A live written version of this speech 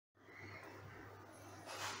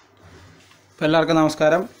എല്ലാവർക്കും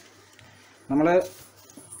നമസ്കാരം. നമ്മൾ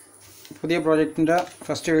പുതിയ പ്രോജക്റ്റിൻ്റെ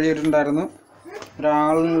ഫസ്റ്റ് വീഡിയോ ഇട്ടിട്ടുണ്ടായിരുന്നു.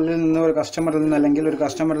 ഒരാളിൽ നിന്ന് ഒരു കസ്റ്റമറിൽ നിന്ന് അല്ലെങ്കിൽ ഒരു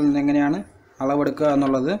കസ്റ്റമറിൽ നിന്ന് എങ്ങനെയാണ് അളവെടുക്കുക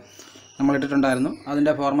എന്നുള്ളത് നമ്മൾ ഇട്ടിട്ടുണ്ടായിരുന്നു.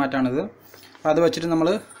 അതിൻ്റെ ഫോർമാറ്റാണിത്. അത് വെച്ചിട്ട് നമ്മൾ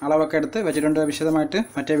അളവൊക്കെ എടുത്ത് വെച്ചിട്ടുണ്ട്. വിശദമായിട്ട്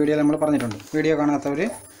മറ്റേ വീഡിയോയിൽ നമ്മൾ പറഞ്ഞിട്ടുണ്ട്. വീഡിയോ കാണാത്തവർ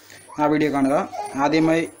ആ വീഡിയോ കാണുക.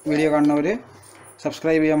 ആദ്യമായി വീഡിയോ കാണുന്നവർ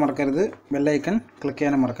സബ്സ്ക്രൈബ് ചെയ്യാൻ മറക്കരുത്, ബെല്ലൈക്കൺ ക്ലിക്ക്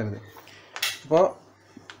ചെയ്യാനും മറക്കരുത്. അപ്പോൾ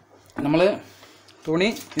നമ്മൾ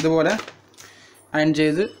തുണി ഇതുപോലെ അയൺ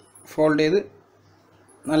ചെയ്ത് ഫോൾഡ് ചെയ്ത്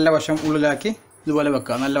നല്ല വശം ഉള്ളിലാക്കി ഇതുപോലെ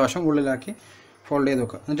വെക്കുക. നല്ല വശം ഉള്ളിലാക്കി ഫോൾഡ് ചെയ്ത്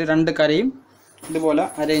വെക്കുക. എന്നിട്ട് രണ്ട് കരയും ഇതുപോലെ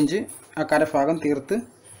അരേഞ്ച് ആ കരഭാഗം തീർത്ത്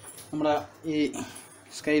നമ്മുടെ ഈ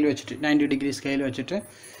സ്കെയിൽ വെച്ചിട്ട് 90 ഡിഗ്രി സ്കെയിൽ വെച്ചിട്ട്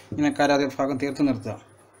ഇങ്ങനെ കര ഭാഗം തീർത്ത് നിർത്തുക.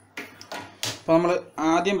 അപ്പോൾ നമ്മൾ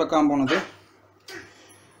ആദ്യം വെക്കാൻ പോകുന്നത്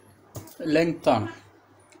ലെങ്ത്താണ്.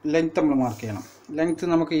 ലെങ്ത്ത് നമ്മൾ മാർക്ക് ചെയ്യണം.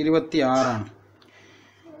 ലെങ്ത്ത് നമുക്ക് 26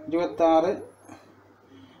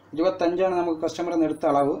 25 നമുക്ക് കസ്റ്റമറിൽ നിന്ന് എടുത്ത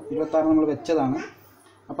അളവ്. 26 നമ്മൾ വെച്ചതാണ്.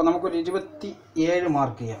 അപ്പോൾ നമുക്കൊരു 27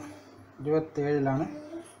 മാർക്ക് ചെയ്യാം. 27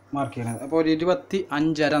 മാർക്ക് ചെയ്യണത്. അപ്പോൾ ഒരു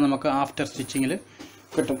 25.5 നമുക്ക് ആഫ്റ്റർ സ്റ്റിച്ചിങ്ങിൽ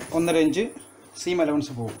കിട്ടും. 1.5 ഇഞ്ച് സീം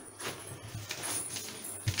അലവൻസ് പോകും.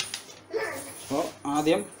 അപ്പോൾ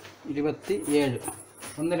ആദ്യം 27,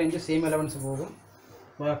 1.5 ഇഞ്ച് സീം അലവൻസ് പോകും.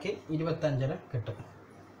 ബാക്കി 25.5 കിട്ടും.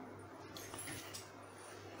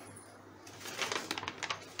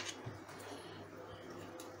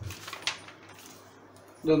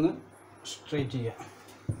 ഇതൊന്ന് സ്ട്രെയിറ്റ് ചെയ്യാം.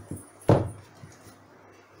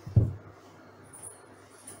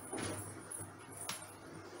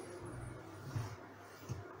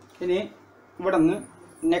 ഇനി ഇവിടെ നിന്ന്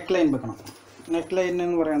നെക്ക് ലൈൻ വെക്കണം. നെക്ക് ലൈൻ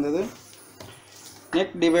എന്ന് പറയുന്നത്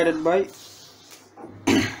നെക്ക് ഡിവൈഡഡ് ബൈ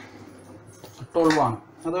 12 ആണ്.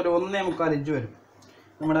 അതൊരു 1.25 ഇഞ്ച് വരും.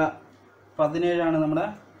 നമ്മുടെ 17 നമ്മുടെ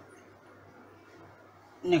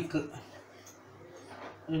നെക്ക്.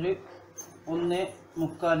 ഒരു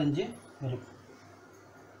 1.25 ഇഞ്ച് വരും.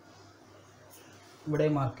 ഇവിടെ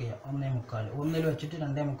മാർക്ക് ചെയ്യുക. 1.25 ഒന്നിൽ വെച്ചിട്ട്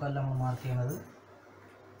 2.25 നമ്മൾ മാർക്ക് ചെയ്യണത്.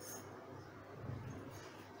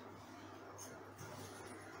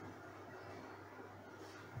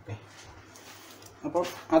 ഓക്കെ. അപ്പോൾ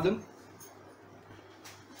അതും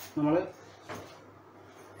നമ്മൾ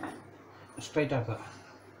സ്ട്രൈറ്റ് ആക്കുക.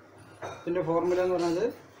 ഇതിൻ്റെ ഫോർമുല എന്ന് പറയുന്നത്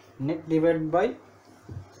നെക്ക് ഡിവൈഡ് ബൈ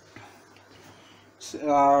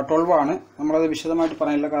 12 ആണ്. നമ്മളത് വിശദമായിട്ട്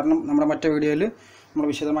പറയാനില്ല, കാരണം നമ്മുടെ മറ്റേ വീഡിയോയിൽ നമ്മൾ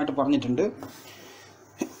വിശദമായിട്ട് പറഞ്ഞിട്ടുണ്ട്.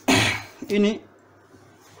 ഇനി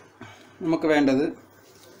നമുക്ക് വേണ്ടത്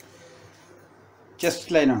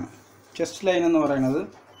ചെസ്റ്റ് ലൈനാണ്. ചെസ്റ്റ് ലൈൻ എന്ന് പറയുന്നത്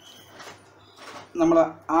നമ്മളെ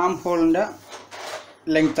ആം ഹോളിൻ്റെ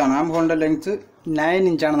ലെങ്ത്താണ്. ആം ഹോളിൻ്റെ ലെങ്ത്ത് 9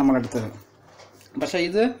 ഇഞ്ചാണ് നമ്മളെടുത്തത്. പക്ഷേ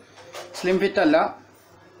ഇത് സ്ലിം ഫിറ്റ് അല്ല,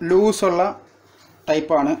 ലൂസുള്ള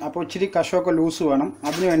ടൈപ്പാണ്. അപ്പോൾ ഇച്ചിരി കഷമൊക്കെ ലൂസ് വേണം.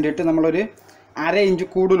 അതിന് വേണ്ടിയിട്ട് നമ്മളൊരു 1/2 ഇഞ്ച്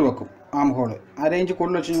കൂടുതൽ വെക്കും. ആം ഹോള് 1/2 ഇഞ്ച്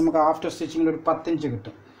കൂടുതൽ വെച്ച് നമുക്ക് ആഫ്റ്റർ സ്റ്റിച്ചിങ്ങിൽ ഒരു 10 ഇഞ്ച്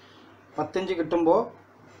കിട്ടും. 10 ഇഞ്ച് കിട്ടുമ്പോൾ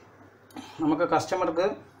നമുക്ക് കസ്റ്റമർക്ക്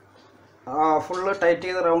ഫുള്ള് ടൈറ്റ്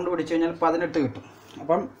ചെയ്ത് റൗണ്ട് പിടിച്ച് കഴിഞ്ഞാൽ 18 കിട്ടും.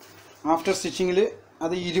 അപ്പം ആഫ്റ്റർ സ്റ്റിച്ചിങ്ങിൽ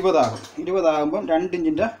അത് 20 ആകും. 20 ആകുമ്പം 2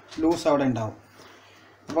 ഇഞ്ചിൻ്റെ ലൂസ് അവിടെ ഉണ്ടാവും.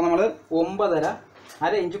 അപ്പോൾ നമ്മൾ 9.5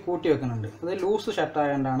 1/2 ഇഞ്ച് കൂട്ടി വെക്കുന്നുണ്ട്. അത് ലൂസ്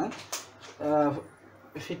ഷർട്ടായതുകൊണ്ടാണ്.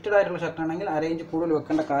 ഫിറ്റഡ് ആയിട്ടുള്ള ഷർട്ടാണെങ്കിൽ 1/2 ഇഞ്ച് കൂടുതൽ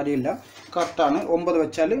വെക്കേണ്ട കാര്യമില്ല. കറക്റ്റാണ്. 9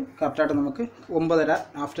 വെച്ചാൽ കറക്റ്റായിട്ട് നമുക്ക് 9.5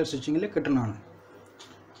 ആഫ്റ്റർ സ്റ്റിച്ചിങ്ങിൽ കിട്ടുന്നതാണ്.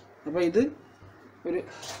 അപ്പോൾ ഇത് ഒരു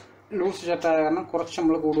ലൂസ് ഷർട്ടായ കാരണം കുറച്ച്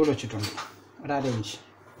നമ്മൾ കൂടുതൽ വെച്ചിട്ടുണ്ട്, ഒരു 1/2 ഇഞ്ച്.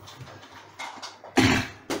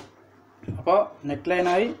 അപ്പോൾ നെക്ക്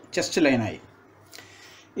ലൈനായി, ചെസ്റ്റ് ലൈനായി.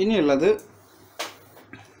 ഇനിയുള്ളത്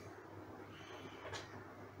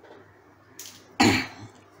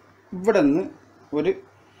ഇവിടെ നിന്ന് ഒരു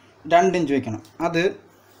 2 ഇഞ്ച് വയ്ക്കണം. അത്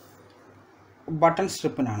ബട്ടൺ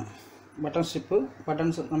സ്ട്രിപ്പിനാണ്.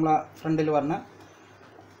 ബട്ടൺസ് നമ്മളെ ഫ്രണ്ടിൽ പറഞ്ഞ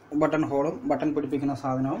ബട്ടൺ ഹോളും ബട്ടൺ പിടിപ്പിക്കുന്ന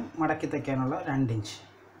സാധനവും മടക്കി തയ്ക്കാനുള്ള 2 ഇഞ്ച്.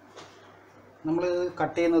 നമ്മൾ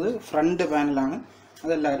കട്ട് ചെയ്യുന്നത് ഫ്രണ്ട് പാനലാണ്.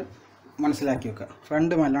 അതെല്ലാവരും മനസ്സിലാക്കി വെക്കുക.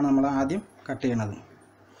 ഫ്രണ്ട് പാനലാണ് നമ്മൾ ആദ്യം കട്ട് ചെയ്യണത്.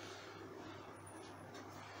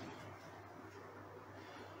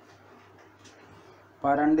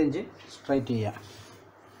 അപ്പോൾ 2 ഇഞ്ച് സ്ട്രൈറ്റ് ചെയ്യുക.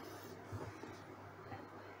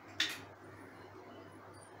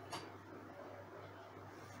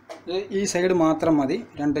 ഈ സൈഡ് മാത്രം മതി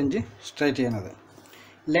 2 ഇഞ്ച് സ്ട്രൈറ്റ് ചെയ്യുന്നത്.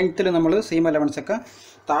 ലെങ്ത്തിൽ നമ്മൾ സീം അലവൻസൊക്കെ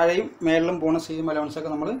താഴെയും മേളിലും പോകുന്ന സീം അലവൻസൊക്കെ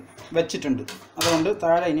നമ്മൾ വെച്ചിട്ടുണ്ട്. അതുകൊണ്ട്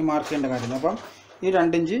താഴെ ഇനി മാർക്ക് ചെയ്യേണ്ട കാര്യമില്ല. അപ്പം ഈ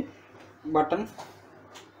 2 ഇഞ്ച് ബട്ടൺ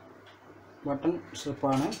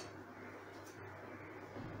സ്ട്രിപ്പാണ്.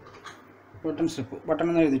 ബട്ടൺ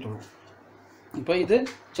എന്ന് എഴുതിയിട്ടുള്ളൂ. ഇപ്പോൾ ഇത്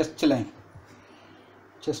ചെസ്റ്റ് ലൈൻ.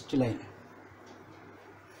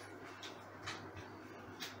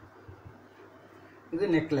 ഇത്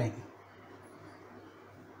നെക്ക് ലൈൻ.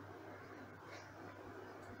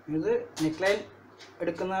 ഇത് നെക്ക് ലൈൻ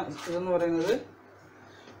എടുക്കുന്ന ഇതെന്ന് പറയുന്നത്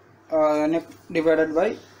നെക്ക് ഡിവൈഡഡ് ബൈ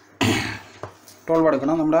 12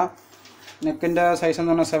 എടുക്കണം. നമ്മുടെ നെക്കിൻ്റെ സൈസ്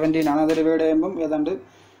എന്ന് പറഞ്ഞാൽ 17 ആണ്. അത് ഡിവൈഡ് ചെയ്യുമ്പം ഏതാണ്ട്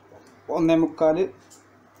 1.25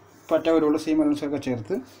 പറ്റ വരുള്ള സീം അലവൻസൊക്കെ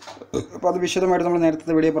ചേർത്ത്. അപ്പോൾ അത് വിശദമായിട്ട് നമ്മൾ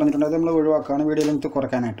നേരത്തെ വീഡിയോ പറഞ്ഞിട്ടുണ്ട്. അത് നമ്മൾ ഒഴിവാക്കുകയാണ് വീഡിയോ ലെങ്ത്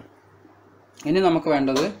കുറയ്ക്കാനായിട്ട്. ഇനി നമുക്ക്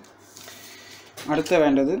വേണ്ടത് അടുത്ത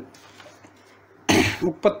വേണ്ടത്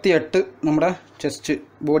 38 നമ്മുടെ chest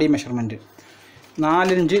body measurement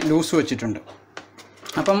 4 inch loose വെച്ചിട്ടുണ്ട്.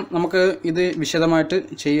 അപ്പം നമുക്ക് ഇത് വിശദമായിട്ട്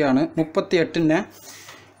ചെയ്യുകയാണ്. 38നെ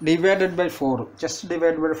divided by 4 chest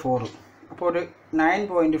divided by 4 അപ്പോൾ ഒരു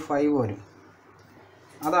 9.5 വരും.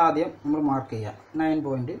 അതാദ്യം നമ്മൾ മാർക്ക് ചെയ്യുക.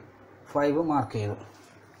 9.5 മാർക്ക് ചെയ്തു,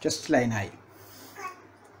 ചെസ്റ്റ് ലൈനായി.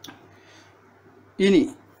 ഇനി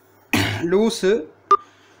ലൂസ്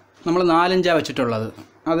നമ്മൾ 4 ഇഞ്ചാണ് വെച്ചിട്ടുള്ളത്.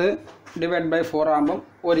 അത് ഡിവൈഡ് ബൈ 4 ആകുമ്പം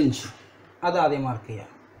 1 ഇഞ്ച്, അതാദ്യം മാർക്ക് ചെയ്യുക.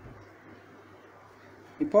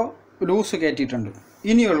 ഇപ്പോൾ ലൂസ് കയറ്റിയിട്ടുണ്ട്.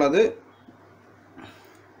 ഇനിയുള്ളത്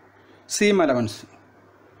seam allowance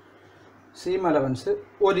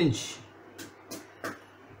 1 inch.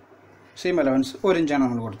 Seam allowance 1 ഇഞ്ചാണ്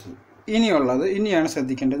നമ്മൾ കൊടുത്തത്. ഇനിയാണ്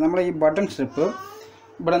ശ്രദ്ധിക്കേണ്ടത്. നമ്മൾ ഈ ബട്ടൺ സ്ട്രിപ്പ്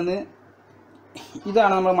ഇവിടെ നിന്ന്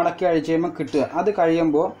ഇതാണ് നമ്മൾ മടക്കി അഴിച്ച് കഴിയുമ്പോൾ കിട്ടുക. അത്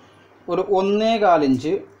കഴിയുമ്പോൾ ഒരു 1.25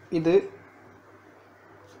 ഇഞ്ച് ഇത്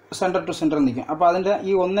സെൻറ്റർ ടു സെൻറ്റർ നിൽക്കും. അപ്പോൾ അതിൻ്റെ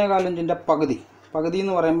ഈ 1.25 ഇഞ്ചിൻ്റെ പകുതി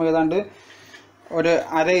എന്ന് പറയുമ്പോൾ ഏതാണ്ട് ഒരു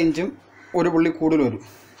 1/2 ഇഞ്ചും ഒരു പുള്ളി കൂടുതൽ വരും.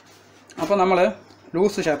 അപ്പോൾ നമ്മൾ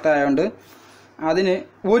ലൂസ് ഷർട്ട് ആയതുകൊണ്ട് അതിന്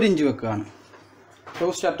 1 ഇഞ്ച് വെക്കുകയാണ്.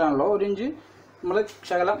 ലൂസ് ഷർട്ടാണല്ലോ, 1 ഇഞ്ച് നമ്മൾ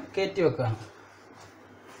ശകലം കയറ്റി വെക്കുകയാണ്.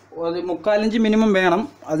 ഒരു 3/4 ഇഞ്ച് മിനിമം വേണം.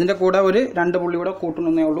 അതിൻ്റെ കൂടെ ഒരു 2 പുള്ളി കൂടെ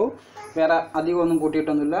കൂട്ടണമെന്നേ ഉള്ളൂ. വേറെ അധികമൊന്നും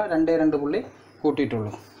കൂട്ടിയിട്ടൊന്നുമില്ല, 2 പുള്ളി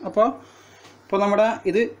കൂട്ടിയിട്ടുള്ളൂ. അപ്പോൾ നമ്മുടെ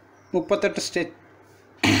ഇത് 38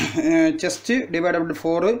 ചെസ്റ്റ് ഡിവൈഡഡ് ബൈ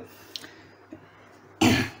 4.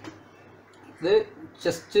 ഇത്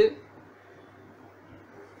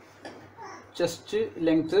ചെസ്റ്റ്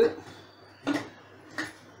ലെങ്ത്ത്,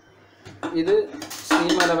 ഇത്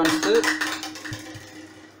സീം അലവൻസ്,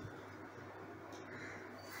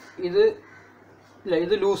 ഇത്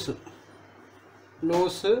ലൂസ്,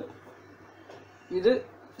 ഇത്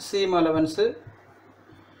സീം അലവൻസ്,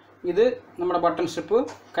 ഇത് നമ്മുടെ ബട്ടൺ സ്ട്രിപ്പ്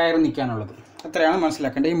കയറി നിൽക്കാനുള്ളത്. അത്രയാണ്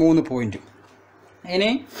മനസ്സിലാക്കേണ്ടത്, ഈ 3 പോയിൻ്റ്.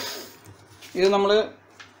 ഇനി ഇത് നമ്മൾ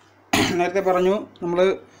നേരത്തെ പറഞ്ഞു, നമ്മൾ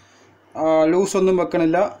ലൂസൊന്നും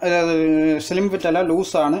വെക്കണില്ല, സ്ലിം ഫിറ്റ് അല്ല,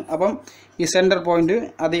 ലൂസാണ്. അപ്പം ഈ സെൻറ്റർ പോയിൻ്റ്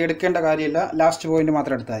അത് എടുക്കേണ്ട കാര്യമില്ല, ലാസ്റ്റ് പോയിൻ്റ്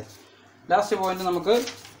മാത്രം എടുത്താൽ. ലാസ്റ്റ് പോയിൻ്റ് നമുക്ക്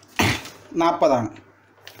 40 ആണ്.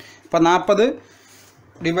 അപ്പോൾ 40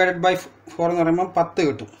 ഡിവൈഡഡ് ബൈ 4 എന്ന് പറയുമ്പോൾ 10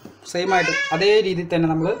 കിട്ടും. സെയിമായിട്ട് അതേ രീതിയിൽ തന്നെ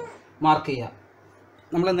നമ്മൾ മാർക്ക് ചെയ്യുക.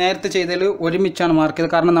 നമ്മൾ നേരത്തെ ചെയ്തതിൽ ഒരുമിച്ചാണ് മാർക്ക്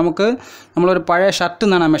ചെയ്തത്. കാരണം നമ്മളൊരു പഴയ ഷർട്ട്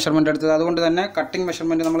നിന്നാണ് മെഷർമെൻറ്റ് എടുത്തത്. അതുകൊണ്ട് തന്നെ കട്ടിങ്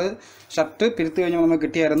മെഷർമെൻറ്റ് നമ്മൾ ഷർട്ട് പിരിത്ത് കഴിഞ്ഞാൽ നമുക്ക്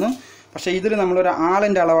കിട്ടിയായിരുന്നു. പക്ഷേ ഇതിൽ നമ്മളൊരു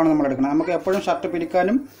ആളിൻ്റെ അളവാണ് നമ്മൾ എടുക്കുന്നത്. നമുക്ക് എപ്പോഴും ഷർട്ട്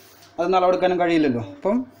പിരിക്കാനും അതൊന്നും അളവെടുക്കാനും കഴിയില്ലല്ലോ.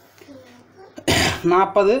 അപ്പം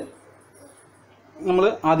 40 നമ്മൾ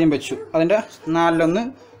ആദ്യം വെച്ചു, അതിൻ്റെ 4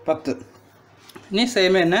 10. ഇനി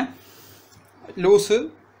സെയിം തന്നെ ലൂസ്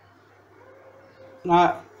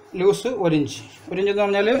 1 ഇഞ്ച്. 1 ഇഞ്ച് എന്ന്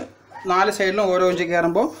പറഞ്ഞാൽ 4 സൈഡിലും ഓരോ ഇഞ്ച്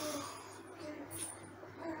കയറുമ്പോൾ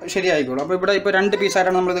ശരിയായിക്കോളും. അപ്പോൾ ഇവിടെ ഇപ്പോൾ 2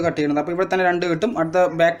 പീസായിട്ടാണ് നമ്മളിത് കട്ട് ചെയ്യുന്നത്. അപ്പോൾ ഇവിടെ തന്നെ 2 കിട്ടും. അടുത്ത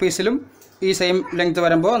ബാക്ക് പീസിലും ഈ സെയിം ലെങ്ത്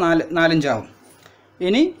വരുമ്പോൾ 4 ഇഞ്ചാവും.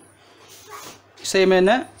 ഇനി സെയിം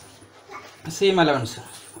തന്നെ സീം അലവൻസ്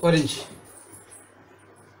 1 ഇഞ്ച്.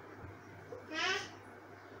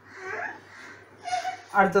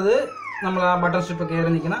 അടുത്തത് നമ്മൾ ആ ബട്ടൺ സ്ട്രിപ്പ് കയറി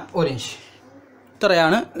നിൽക്കുന്ന 1 ഇഞ്ച്.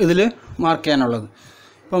 ഇത്രയാണ് ഇതിൽ മാർക്ക് ചെയ്യാനുള്ളത്.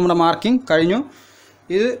 ഇപ്പോൾ നമ്മുടെ മാർക്കിംഗ് കഴിഞ്ഞു.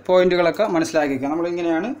 ഇത് പോയിന്റുകളൊക്കെ മനസ്സിലാക്കി വയ്ക്കുക.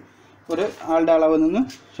 നമ്മളിങ്ങനെയാണ് ഒരു ആളുടെ അളവ് നിന്ന്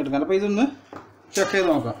എടുക്കുന്നത്. അപ്പോൾ ഇതൊന്ന് ചെക്ക് ചെയ്ത്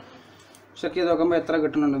നോക്കാം. ചെക്ക് ചെയ്ത് നോക്കുമ്പോൾ എത്ര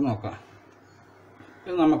കിട്ടുന്നുണ്ടെന്ന് നോക്കാം.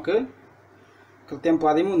 ഇത് നമുക്ക് കൃത്യം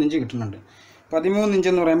 13 ഇഞ്ച് കിട്ടുന്നുണ്ട്. 13 ഇഞ്ച്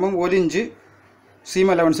എന്ന് പറയുമ്പം 1 ഇഞ്ച് സീം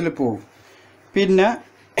അലവൻസിൽ പോകും. പിന്നെ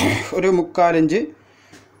ഒരു 3/4 ഇഞ്ച്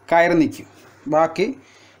കയറി നിൽക്കും. ബാക്കി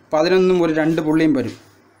 11 ഒരു 2 പുള്ളിയും വരും.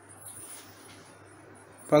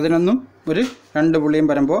 11 ഒരു 2 പുള്ളിയും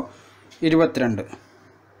വരുമ്പോൾ 22.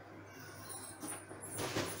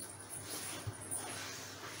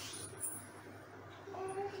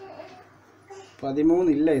 13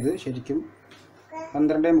 ഇല്ല, ഇത് ശരിക്കും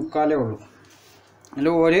 12.25 ഉള്ളൂ. അതിൽ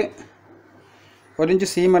ഒരു ഇഞ്ച്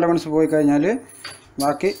സീം അലവൻസ് പോയി കഴിഞ്ഞാൽ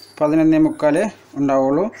ബാക്കി 11.25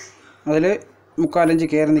 ഉണ്ടാവുള്ളൂ. അതിൽ 3/4 ഇഞ്ച്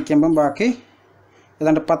കയറി നിൽക്കുമ്പം ബാക്കി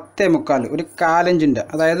ഏതാണ്ട് 10.25, ഒരു 1/4 ഇഞ്ചിൻ്റെ,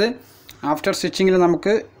 അതായത് ആഫ്റ്റർ സ്റ്റിച്ചിങ്ങിൽ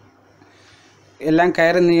നമുക്ക് എല്ലാം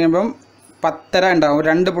കയറി നീങ്ങുമ്പം 10.5 ഉണ്ടാവും.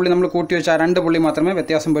 2 പുള്ളി നമ്മൾ കൂട്ടി വെച്ചാൽ 2 പുള്ളി മാത്രമേ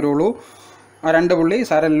വ്യത്യാസം വരുള്ളൂ. ആ 2 പുള്ളി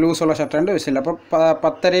സാര ലൂസുള്ള ഷർട്ടുണ്ട് വെച്ചില്ല. അപ്പോൾ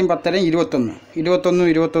 10.5 21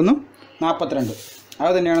 42.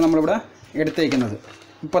 അത് തന്നെയാണ് നമ്മളിവിടെ എടുത്തേക്കുന്നത്.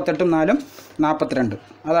 38 4 42.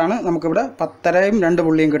 അതാണ് നമുക്കിവിടെ 10.5 2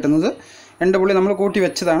 പുള്ളിയും കിട്ടുന്നത്. 2 പുള്ളി നമ്മൾ കൂട്ടി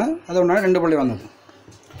വെച്ചതാണ്, അതുകൊണ്ടാണ് 2 പുള്ളി വന്നത്.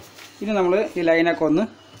 ഇനി നമ്മൾ ഈ ലൈനൊക്കെ ഒന്ന്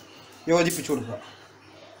യോജിപ്പിച്ച് കൊടുക്കുക.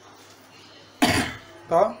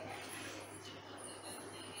 അപ്പോൾ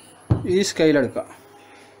ഈ സ്കെയിലെടുക്കുക.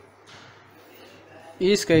 ഈ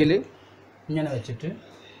സ്കെയിൽ ഇങ്ങനെ വെച്ചിട്ട്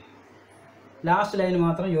ലാസ്റ്റ് ലൈൻ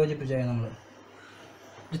മാത്രം യോജിപ്പിച്ചാൽ നമ്മൾ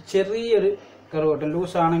ഒരു ചെറിയൊരു കർവ് കിട്ടും.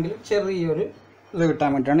 ലൂസാണെങ്കിൽ ചെറിയൊരു ഇത് കിട്ടാൻ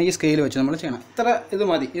വേണ്ടിയിട്ടാണ് ഈ സ്കെയിൽ വെച്ച് നമ്മൾ ചെയ്യണം. ഇത്ര ഇത്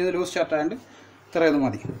മതി, ഇത് ലൂസ് ഷർട്ടായതുകൊണ്ട് ഇത്ര ഇത്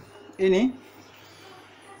മതി. ഇനി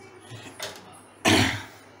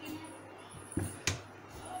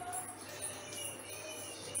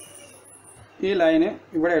ഈ ലൈന്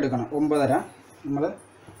ഇവിടെ എടുക്കണം. 9.5 നമ്മൾ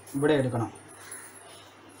ഇവിടെ എടുക്കണം.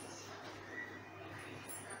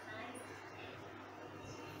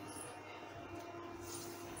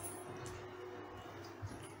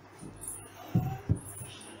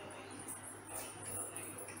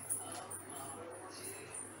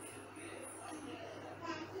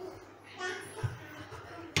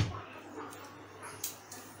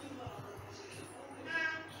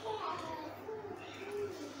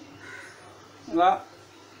 അതാ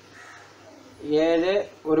 7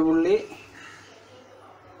 ഒരു പുള്ളി,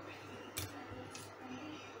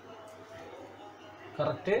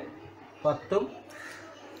 കറക്റ്റ് 10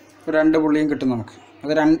 2 പുള്ളിയും കിട്ടും നമുക്ക്.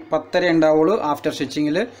 അത് 10.5 ഉണ്ടാവുള്ളൂ. ആഫ്റ്റർ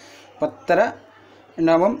സ്റ്റിച്ചിങ്ങിൽ 10.5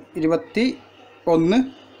 ഉണ്ടാകുമ്പം 21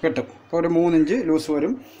 കിട്ടും. അപ്പോൾ ഒരു 3 ഇഞ്ച് ലൂസ്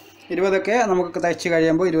വരും. 20 നമുക്ക് തയ്ച്ച്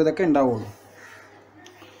കഴിയുമ്പോൾ 20 ഉണ്ടാവുള്ളൂ.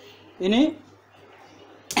 ഇനി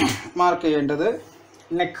മാർക്ക് ചെയ്യേണ്ടത്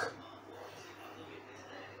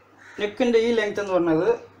നെക്കിൻ്റെ ഈ ലെങ്ത് എന്ന് പറഞ്ഞത്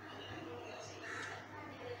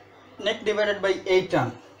നെക്ക് ഡിവൈഡഡ് ബൈ 8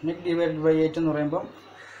 ആണ്. നെക്ക് ഡിവൈഡഡ് ബൈ 8 എന്ന് പറയുമ്പം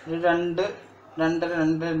ഒരു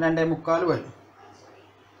 2.5 വരും.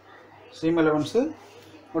 സീം അലവൻസ്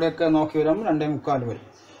ഇവിടെയൊക്കെ നോക്കി വരുമ്പോൾ 2.25 വരും.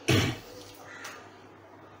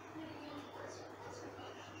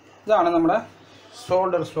 ഇതാണ് നമ്മുടെ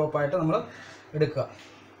ഷോൾഡർ സ്ലോപ്പായിട്ട് നമ്മൾ എടുക്കുക.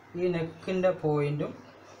 ഈ നെക്കിൻ്റെ പോയിൻറ്റും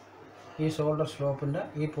ഈ ഷോൾഡർ സ്ലോപ്പിൻ്റെ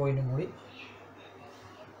ഈ പോയിൻറ്റും കൂടി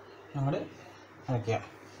നമ്മൾ വയ്ക്കുക.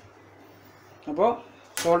 അപ്പോൾ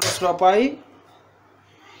ഷോൾഡർ സ്ലോപ്പായി,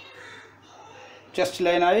 ചെസ്റ്റ്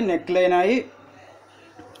ലൈനായി, നെക്ക് ലൈനായി,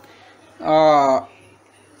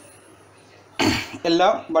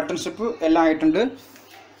 എല്ലാം ബട്ടൺ സ്ട്രിപ്പ് എല്ലാം ആയിട്ടുണ്ട്.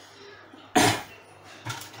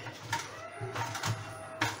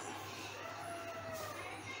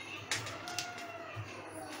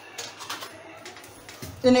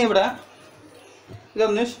 ഇനി ഇവിടെ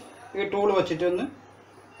ഇതൊന്ന് ഈ ടൂൾ വെച്ചിട്ട് ഒന്ന്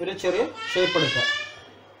ഒരു ചെറിയ ഷേപ്പ് എടുക്കുക.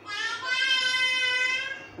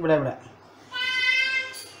 ഇവിടെ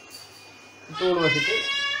ടൂൾ വെച്ചിട്ട്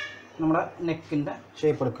നമ്മുടെ നെക്കിൻ്റെ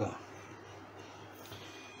ഷേപ്പ് എടുക്കുക.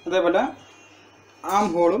 അതേപോലെ ആം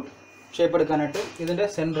ഹോളും ഷേപ്പ് എടുക്കാനായിട്ട് ഇതിൻ്റെ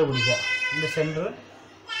സെൻറ്റർ പിടിക്കുക. ഇതിൻ്റെ സെൻറ്റർ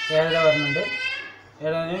 7.5 വരുന്നുണ്ട്.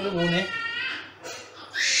 7.5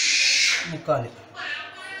 3.25.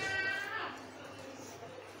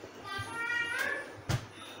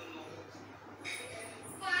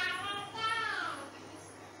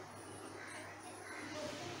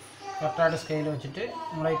 കറക്റ്റായിട്ട് സ്കെയിൽ വെച്ചിട്ട്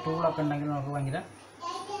നമ്മളെ ഈ ടൂളൊക്കെ ഉണ്ടെങ്കിൽ നമുക്ക് ഭയങ്കര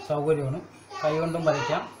സൗകര്യമാണ്. കൈ കൊണ്ടും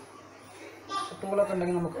വരയ്ക്കാം, ടൂളൊക്കെ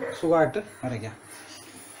ഉണ്ടെങ്കിൽ നമുക്ക് സുഖമായിട്ട് വരയ്ക്കാം.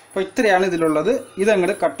 അപ്പോൾ ഇത്രയാണ് ഇതിലുള്ളത്.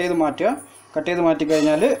 ഇതങ്ങോട്ട് കട്ട് ചെയ്ത് മാറ്റുക. കട്ട് ചെയ്ത്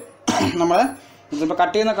മാറ്റിക്കഴിഞ്ഞാൽ നമ്മളെ ഇതിപ്പോൾ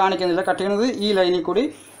കട്ട് ചെയ്യുന്ന കാണിക്കുന്നില്ല. കട്ട് ചെയ്യുന്നത് ഈ ലൈനിൽ കൂടി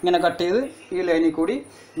ഇങ്ങനെ കട്ട് ചെയ്ത്, ഈ ലൈനിൽ കൂടി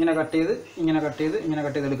ഇങ്ങനെ കട്ട് ചെയ്ത്, ഇങ്ങനെ കട്ട് ചെയ്ത്, ഇങ്ങനെ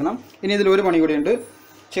കട്ട് ചെയ്തെടുക്കണം. ഇനി ഇതിലൊരു പണി കൂടി ഉണ്ട്,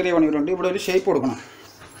 ചെറിയ പണി കൂടി ഉണ്ട്. ഇവിടെ ഒരു ഷേപ്പ് കൊടുക്കണം.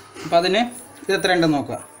 അപ്പോൾ അതിന് ഇത് എത്ര ഉണ്ടെന്ന്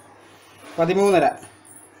നോക്കുക. 13.5.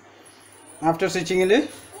 ആഫ്റ്റർ സ്റ്റിച്ചിങ്ങിൽ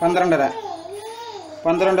 12.5.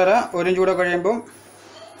 12.5 ഒരു ഇഞ്ച് കൂടെ കഴിയുമ്പം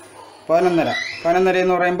 11.5. 11.5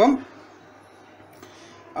 എന്ന് പറയുമ്പം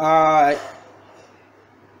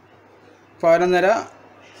 11.5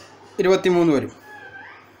 23 വരും.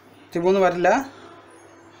 23 വരില്ല,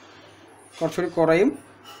 കുറച്ചുകൂടി കുറയും.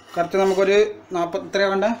 കറക്റ്റ് നമുക്കൊരു 40 എത്ര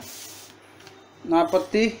വേണ്ട,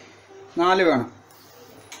 44 വേണം.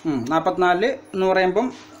 44 എന്ന് പറയുമ്പം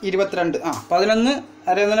 22. 11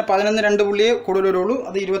 അറിയുന്നതിന് 11 2 പുള്ളിയെ കൂടുതൽ വരുള്ളൂ.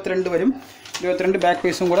 അത് 22 വരും. 22 ബാക്ക്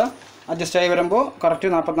പീസും കൂടെ അഡ്ജസ്റ്റ് ആയി വരുമ്പോൾ കറക്റ്റ്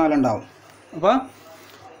 44 ഉണ്ടാവും. അപ്പോൾ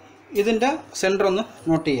ഇതിൻ്റെ സെൻറ്റർ ഒന്ന്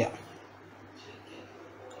നോട്ട് ചെയ്യുക.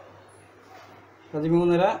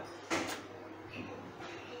 13.5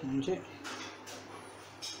 5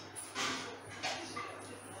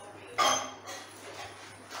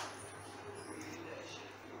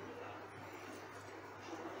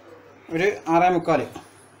 ഒരു 6.25.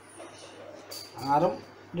 6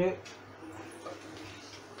 ഒരു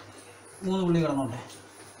 3 പുള്ളി കിടന്നോട്ടെ.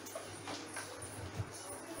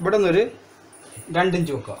 ഇവിടെ നിന്നൊരു 2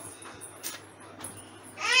 ഇഞ്ച് വെക്കുക.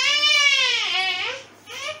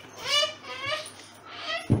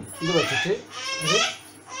 ഇത് വെച്ചിട്ട് ഒരു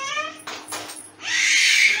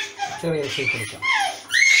ചെറിയ ഷേപ്പ് എടുക്കാം.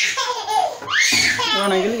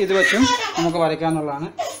 വേണമെങ്കിൽ ഇത് വെച്ചും നമുക്ക് വരയ്ക്കാമെന്നുള്ളതാണ്.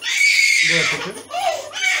 ഇത് വെച്ചിട്ട്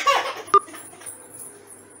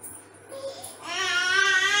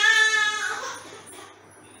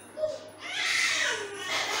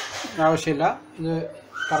ആവശ്യമില്ല, ഇത്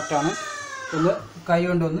കറക്റ്റാണ്. ഒന്ന് കൈ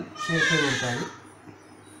കൊണ്ടൊന്ന് ഷേപ്പ് ചെയ്ത് കൊടുത്താൽ മതി.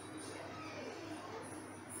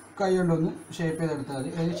 കൈ കൊണ്ടൊന്ന് ഷേപ്പ് ചെയ്തെടുത്താൽ മതി.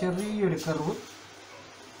 അതിൽ ചെറിയൊരു കർവ്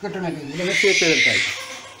കിട്ടണ രീതിയിൽ ഒന്ന് ഷേപ്പ് ചെയ്തെടുത്താൽ മതി.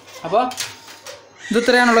 അപ്പോൾ ഇത്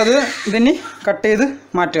ഇത്രയാണുള്ളത്. ഇതിന് കട്ട് ചെയ്ത്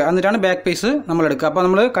മാറ്റുക, എന്നിട്ടാണ് ബാക്ക് പീസ് നമ്മൾ എടുക്കുക. അപ്പോൾ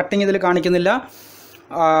നമ്മൾ കട്ടിങ് ഇതിൽ കാണിക്കുന്നില്ല,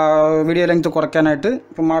 വീഡിയോ ലെങ്ത് കുറയ്ക്കാനായിട്ട്.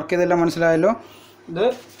 ഇപ്പോൾ മാർക്ക് ചെയ്തെല്ലാം മനസ്സിലായല്ലോ. ഇത്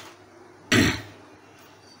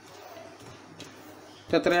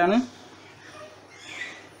എത്രയാണ്?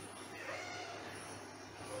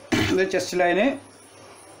 ഇത് ചെസ്റ്റ് ലൈന്,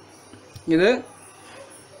 ഇത്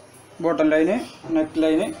ബോട്ടം ലൈന്, നെക്ക്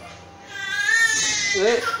ലൈന്.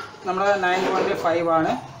 ഇത് നമ്മുടെ 9.5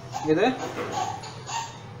 ആണ്. ഇത്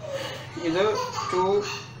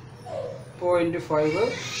 2.5,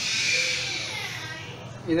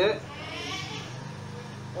 ഇത്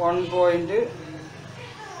 1.1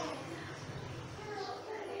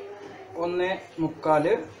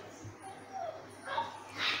 1/4,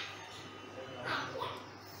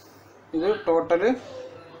 ഇത് ടോട്ടൽ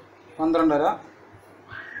 12.5,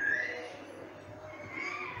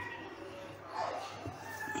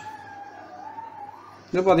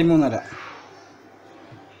 ഇത് 13.5,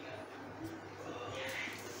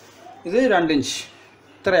 ഇത് 2 ഇഞ്ച്.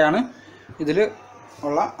 ഇത്രയാണ് ഇതിൽ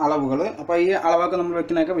ഉള്ള അളവുകൾ. അപ്പോൾ ഈ അളവൊക്കെ നമ്മൾ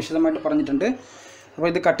വെക്കുന്നതൊക്കെ വിശദമായിട്ട് പറഞ്ഞിട്ടുണ്ട്. അപ്പോൾ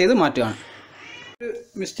ഇത് കട്ട് ചെയ്ത് മാറ്റുകയാണ്. ഒരു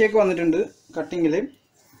മിസ്റ്റേക്ക് വന്നിട്ടുണ്ട് കട്ടിങ്ങിൽ.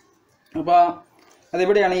 അപ്പോൾ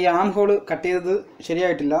അതെവിടെയാണ്? ഈ ആം ഹോൾ കട്ട് ചെയ്തത്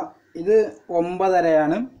ശരിയായിട്ടില്ല. ഇത്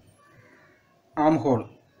 9.5 ആം ഹോൾ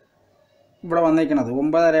ഇവിടെ വന്നേക്കണത്.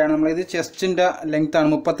 9.5 നമ്മളിത് ചെസ്റ്റിൻ്റെ ലെങ്ത്താണ്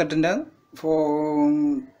 38ൻ്റെ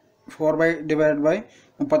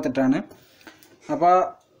 4/38 അപ്പോൾ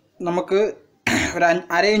നമുക്ക് ഒരു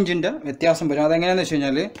 1/2 ഇഞ്ചിൻ്റെ വ്യത്യാസം വരും. അതെങ്ങനെയാണെന്ന് വെച്ച്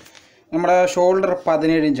കഴിഞ്ഞാൽ നമ്മുടെ ഷോൾഡർ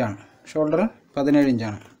 17 ഇഞ്ചാണ്. ഷോൾഡർ 17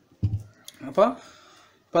 ഇഞ്ചാണ്. അപ്പോൾ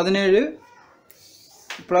 17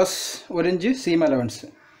 പ്ലസ് 1 ഇഞ്ച് സീം അലവൻസ്,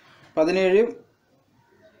 17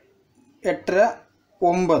 8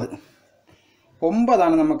 9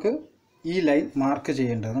 നമുക്ക് ഈ ലൈൻ മാർക്ക്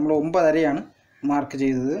ചെയ്യേണ്ടത്. നമ്മൾ 9.5 മാർക്ക്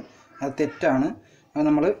ചെയ്തത്, അത് തെറ്റാണ്. അത്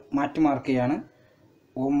നമ്മൾ മാറ്റി മാർക്ക് ചെയ്യാണ്.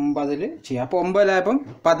 9 ചെയ്യുക. അപ്പോൾ 9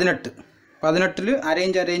 18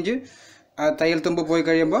 1/2 ഇഞ്ച് തയ്യൽ തുമ്പ് പോയി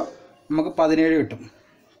കഴിയുമ്പോൾ നമുക്ക് 17 കിട്ടും.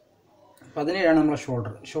 17 നമ്മുടെ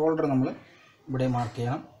ഷോൾഡർ നമ്മൾ ഇവിടെ മാർക്ക്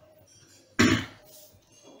ചെയ്യണം.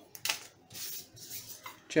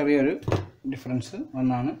 ചെറിയൊരു ഡിഫറൻസ്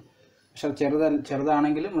ഒന്നാണ്. പക്ഷെ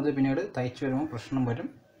ചെറുതാണെങ്കിലും അത് പിന്നീട് തയ്ച്ച് വരുമ്പോൾ പ്രശ്നം വരും.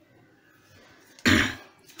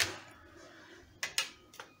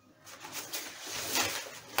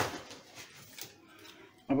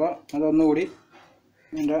 അപ്പോൾ അതൊന്നുകൂടി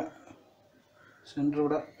ഇതിൻ്റെ സെൻറ്റർ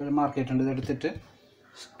ഇവിടെ മാർക്ക് ചെയ്തിട്ടുണ്ട്. ഇതെടുത്തിട്ട്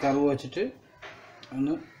കർവ് വെച്ചിട്ട്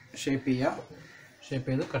ഒന്ന് ഷേപ്പ് ചെയ്യുക. ഷേപ്പ്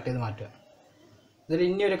ചെയ്ത് കട്ട് ചെയ്ത് മാറ്റുക. ഇതിൽ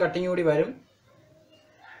ഇനി ഒരു കട്ടിങ് കൂടി വരും.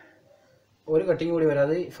 ഒരു കട്ടിങ് കൂടി വരും.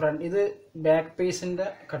 അത് ഫ്രണ്ട്, ഇത് ബാക്ക് പീസിൻ്റെ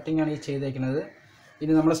കട്ടിങ്ങാണ് ഈ ചെയ്തേക്കുന്നത്.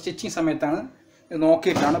 ഇനി നമ്മൾ സ്റ്റിച്ചിങ് സമയത്താണ് ഇത്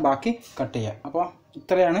നോക്കിയിട്ടാണ് ബാക്കി കട്ട് ചെയ്യുക. അപ്പോൾ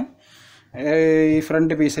ഇത്രയാണ് ഈ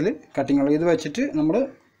ഫ്രണ്ട് പീസിൽ കട്ടിങ് ഉള്ളത്. ഇത് വെച്ചിട്ട് നമ്മൾ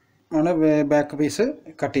ആണ് ബാക്ക് പീസ്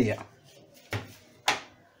കട്ട് ചെയ്യുക.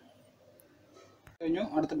 കഴിഞ്ഞു.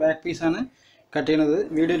 അടുത്ത ബാക്ക് പീസാണ് കട്ട് ചെയ്യുന്നത്.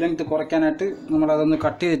 വീഡിയോ ലെങ്ത് കുറയ്ക്കാനായിട്ട് നമ്മളതൊന്ന്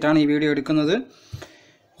കട്ട് ചെയ്തിട്ടാണ് ഈ വീഡിയോ എടുക്കുന്നത്.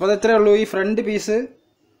 അപ്പോൾ അത് ഇത്രയേ ഉള്ളൂ. ഈ ഫ്രണ്ട് പീസ്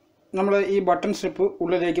നമ്മൾ ഈ ബട്ടൺ സ്ട്രിപ്പ്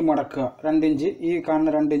ഉള്ളിലേക്ക് മടക്കുക. 2 ഇഞ്ച്, ഈ കാണുന്ന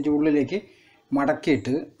 2 ഇഞ്ച് ഉള്ളിലേക്ക്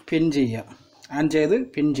മടക്കിയിട്ട് പിൻ ചെയ്യുക. ചെയ്ത്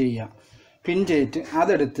പിൻ ചെയ്യുക. പിൻ ചെയ്തിട്ട്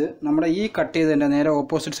അതെടുത്ത് നമ്മുടെ ഈ കട്ട് ചെയ്തതിൻ്റെ നേരെ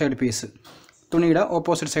ഓപ്പോസിറ്റ് സൈഡ് പീസ്, തുണിയുടെ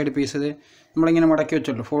ഓപ്പോസിറ്റ് സൈഡ് പീസ്, ഇത് നമ്മളിങ്ങനെ മടക്കി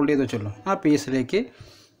വെച്ചല്ലോ, ഫോൾഡ് ചെയ്ത് വെച്ചല്ലോ, ആ പീസിലേക്ക്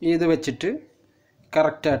ഇത് വെച്ചിട്ട്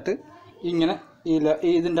കറക്റ്റായിട്ട് ഇങ്ങനെ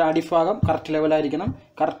ഇതിൻ്റെ അടിഭാഗം കറക്റ്റ് ലെവലായിരിക്കണം.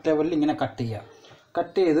 കറക്റ്റ് ലെവലിൽ ഇങ്ങനെ കട്ട് ചെയ്യുക.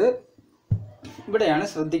 കട്ട് ചെയ്ത് ഇവിടെയാണ്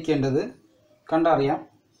ശ്രദ്ധിക്കേണ്ടത്. കണ്ടറിയാം,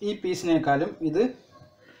 ഈ പീസിനേക്കാളും ഇത്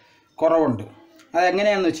കുറവുണ്ട്.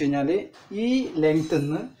 അതെങ്ങനെയാണെന്ന് വെച്ച് കഴിഞ്ഞാൽ ഈ ലെങ്ത്തിൽ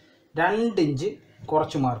നിന്ന് 2 ഇഞ്ച്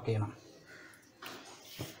കുറച്ച് മാർക്ക് ചെയ്യണം.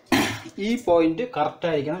 ഈ പോയിൻ്റ്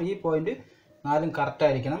കറക്റ്റായിരിക്കണം. ഈ പോയിൻ്റ് 4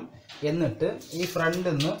 കറക്റ്റായിരിക്കണം. എന്നിട്ട് ഈ ഫ്രണ്ടിൽ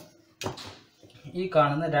നിന്ന് ഈ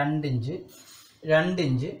കാണുന്ന 2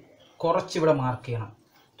 ഇഞ്ച് കുറച്ചിവിടെ മാർക്ക് ചെയ്യണം.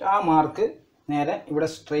 ആ മാർക്ക് നേരെ ഇവിടെ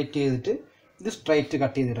സ്ട്രൈറ്റ് ചെയ്തിട്ട് ഇത് സ്ട്രൈറ്റ്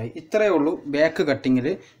കട്ട് ചെയ്തിടായി. ഇത്രയേ ഉള്ളൂ ബാക്ക് കട്ടിങ്ങിൽ.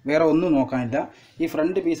 വേറെ ഒന്നും നോക്കാനില്ല. ഈ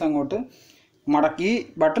ഫ്രണ്ട് പീസ് അങ്ങോട്ട് മടക്കി,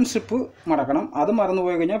 ബട്ടൺ സ്ട്രിപ്പ് മടക്കണം. അത് മറന്നു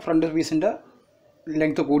പോയി കഴിഞ്ഞാൽ ഫ്രണ്ട് പീസിൻ്റെ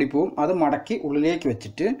ലെങ്ത്ത് കൂടിപ്പോവും. അത് മടക്കി ഉള്ളിലേക്ക്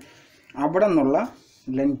വെച്ചിട്ട് അവിടെ നിന്നുള്ള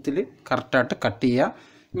ലെങ്ത്തിൽ കറക്റ്റായിട്ട് കട്ട് ചെയ്യുക.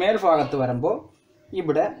 മേൽഭാഗത്ത് വരുമ്പോൾ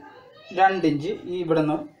ഇവിടെ 2 ഇഞ്ച് ഇവിടെ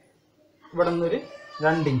നിന്നൊരു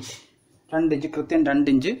 2 ഇഞ്ച് കൃത്യം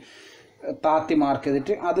 2 ഇഞ്ച് താത്തി മാർക്ക്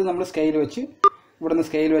ചെയ്തിട്ട് അത് നമ്മൾ സ്കെയിൽ വെച്ച് ഇവിടെ നിന്ന്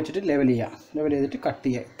സ്കെയിൽ വെച്ചിട്ട് ലെവൽ ചെയ്തിട്ട് കട്ട്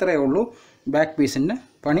ചെയ്യുക. ഇത്രയേ ഉള്ളൂ ബാക്ക് പീസിൻ്റെ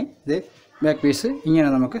പണി. ഇത് ബാക്ക് പീസ് ഇങ്ങനെ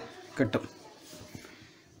നമുക്ക് കിട്ടും.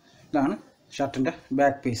 ഇതാണ് ഷർട്ടിൻ്റെ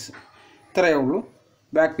ബാക്ക് പീസ്. ഇത്രയേ ഉള്ളൂ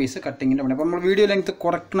ബാക്ക് പീസ് കട്ടിങ്ങിൻ്റെ പണി. അപ്പോൾ നമ്മൾ വീഡിയോ ലെങ്ത്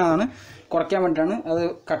കുറയ്ക്കാൻ വേണ്ടിയിട്ടാണ് അത്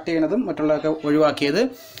കട്ട് ചെയ്യണതും മറ്റുള്ളതൊക്കെ ഒഴിവാക്കിയത്.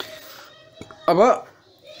 അപ്പോൾ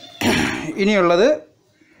ഇനിയുള്ളത്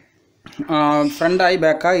ഫ്രണ്ടായി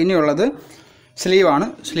ബാക്കായി ഇനിയുള്ളത് സ്ലീവാണ്.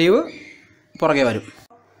 സ്ലീവ് പുറകെ വരും.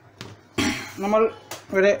 നമ്മൾ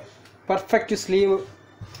ഒരു പെർഫെക്റ്റ് സ്ലീവ്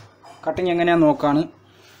കട്ടിങ് എങ്ങനെയാണെന്ന് നോക്കുകയാണ്.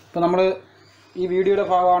 ഇപ്പോൾ നമ്മൾ ഈ വീഡിയോയുടെ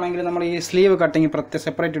ഭാഗമാണെങ്കിൽ നമ്മൾ ഈ സ്ലീവ് കട്ടിങ്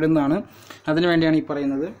സെപ്പറേറ്റ് ഇടുന്നതാണ്. അതിന് വേണ്ടിയാണ് ഈ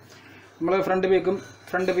പറയുന്നത്. നമ്മൾ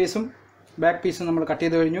ഫ്രണ്ട് പീസും ബാക്ക് പീസും നമ്മൾ കട്ട്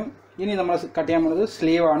ചെയ്ത് കഴിഞ്ഞു. ഇനി നമ്മൾ കട്ട് ചെയ്യാൻ പോകുന്നത്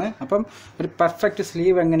സ്ലീവാണ്. അപ്പം ഒരു പെർഫെക്റ്റ്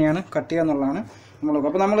സ്ലീവ് എങ്ങനെയാണ് കട്ട് ചെയ്യുക എന്നുള്ളതാണ് നമ്മൾ.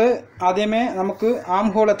 അപ്പോൾ നമ്മൾ ആദ്യമേ നമുക്ക് ആം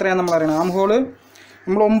ഹോൾ എത്രയാണെന്ന് നമ്മൾ അറിയണം. ആം ഹോള്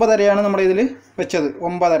നമ്മൾ 9.5 നമ്മുടെ ഇതിൽ വെച്ചത്.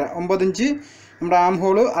 9 ഇഞ്ച് നമ്മുടെ ആം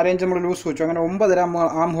ഹോള് അരയിഞ്ച് നമ്മൾ ലൂസ് വെച്ചു. അങ്ങനെ 9.5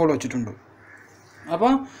 ആം ഹോൾ വെച്ചിട്ടുണ്ട്.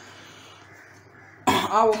 അപ്പോൾ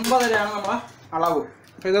ആ 9.5 നമ്മുടെ അളവ്.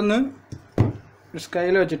 അപ്പോൾ ഇതൊന്ന്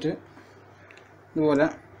സ്കെയിൽ വെച്ചിട്ട് ഇതുപോലെ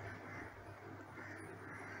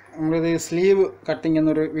നമ്മളിത് സ്ലീവ് കട്ടിങ്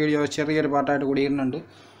എന്നൊരു വീഡിയോ ചെറിയൊരു പാർട്ടായിട്ട് കൂടിയിരുന്നുണ്ട്.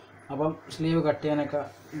 അപ്പം സ്ലീവ് കട്ട് ചെയ്യാനൊക്കെ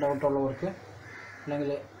ഡൗട്ടുള്ളവർക്ക് അല്ലെങ്കിൽ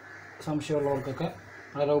സംശയമുള്ളവർക്കൊക്കെ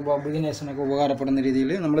വളരെ ബിഗിനേഴ്സിനൊക്കെ ഉപകാരപ്പെടുന്ന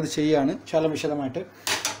രീതിയിൽ നമ്മളിത് ചെയ്യുകയാണ് ചില വിശദമായിട്ട്.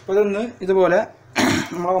 അപ്പോൾ ഇതൊന്ന് ഇതുപോലെ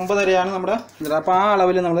നമ്മൾ 9.5 നമ്മുടെ ഇത്. അപ്പോൾ ആ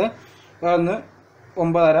അളവിൽ നമ്മൾ ഒന്ന്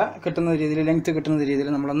 9.5 കിട്ടുന്ന രീതിയിൽ ലെങ്ത്ത് കിട്ടുന്ന രീതിയിൽ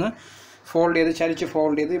നമ്മളൊന്ന് ചരിച്ച്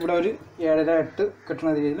ഫോൾഡ് ചെയ്ത് ഇവിടെ ഒരു 7.5 8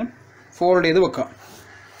 കിട്ടുന്ന രീതിയിൽ ഫോൾഡ് ചെയ്ത് വെക്കാം.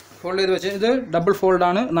 ഫോൾഡ് ചെയ്ത് വെച്ച് ഇത് ഡബിൾ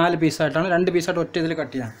ഫോൾഡാണ്. 4 പീസായിട്ടാണ്. 2 പീസായിട്ട് ഒറ്റ ഇതിൽ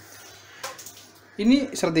കട്ട് ചെയ്യാം. ഇനി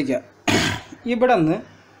ശ്രദ്ധിക്കുക, ഇവിടെ നിന്ന്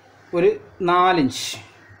ഒരു 4 ഇഞ്ച്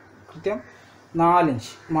കൃത്യം 4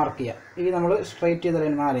 ഇഞ്ച് മാർക്ക് ചെയ്യുക. ഈ നമ്മൾ സ്ട്രൈറ്റ് ചെയ്ത്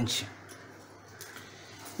തരാൻ 4 ഇഞ്ച്.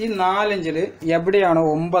 ഈ 4 ഇഞ്ചിൽ എവിടെയാണോ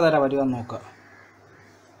 9.5 വരിക എന്ന് നോക്കുക.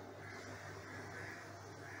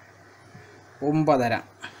 9.5.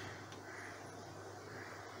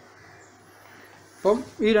 അപ്പം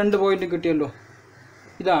ഈ 2 പോയിന്റ് കിട്ടിയല്ലോ.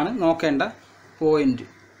 ഇതാണ് നോക്കേണ്ട പോയിന്റ്.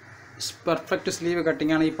 പെർഫെക്റ്റ് സ്ലീവ്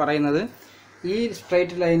കട്ടിങ്ങാണ് ഈ പറയുന്നത്. ഈ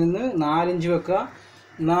സ്ട്രൈറ്റ് ലൈനിൽ നിന്ന് 4 ഇഞ്ച് വെക്കുക.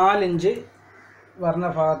 4 ഇഞ്ച് വരുന്ന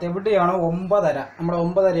ഭാഗത്ത് എവിടെയാണോ 9.5 നമ്മുടെ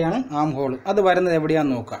 9.5 ആം ഹോൾ അത് വരുന്നത്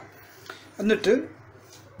എവിടെയാണെന്ന് നോക്കുക. എന്നിട്ട്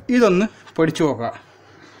ഇതൊന്ന് പഠിച്ചു നോക്കുക.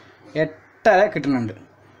 8.5 കിട്ടുന്നുണ്ട്.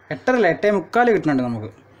 8.5 8.45 കിട്ടുന്നുണ്ട്.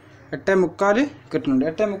 നമുക്ക് 8.45 കിട്ടുന്നുണ്ട്.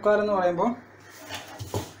 8.45 എന്ന് പറയുമ്പോൾ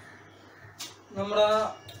നമ്മുടെ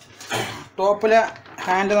ടോപ്പിലെ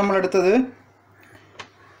ഹാൻഡ് നമ്മളെടുത്തത്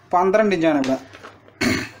 12 ഇഞ്ചാണ്.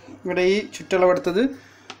 ഇവിടെ ഈ ചുറ്റളവെടുത്തത്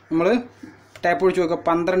നമ്മൾ ടാപ്പ് ഒഴിച്ച് നോക്കുക.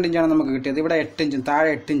 12 ഇഞ്ചാണ് നമുക്ക് കിട്ടിയത്. ഇവിടെ 8 ഇഞ്ചും താഴെ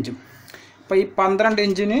 8 ഇഞ്ചും. അപ്പോൾ ഈ 12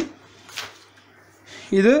 ഇഞ്ചിന്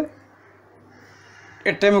ഇത്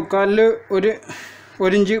 8.45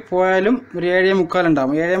 ഒരു ഇഞ്ച് പോയാലും ഒരു 7.45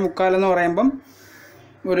 ഉണ്ടാകും. 7.45 എന്ന് പറയുമ്പം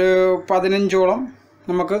ഒരു 15ഓളം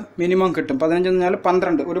നമുക്ക് മിനിമം കിട്ടും. 15 എന്ന് പറഞ്ഞാൽ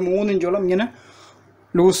 12, ഒരു 3 ഇഞ്ചോളം ഇങ്ങനെ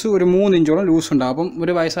ലൂസ്, ഒരു 3 ഇഞ്ചോളം ലൂസ് ഉണ്ടാകും. അപ്പം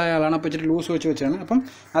ഒരു വയസ്സായ ആളാണ്, അപ്പോൾ ഇച്ചിരി ലൂസ് വെച്ചാണ്. അപ്പം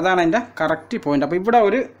അതാണ് അതിൻ്റെ കറക്റ്റ് പോയിൻ്റ്. അപ്പോൾ ഇവിടെ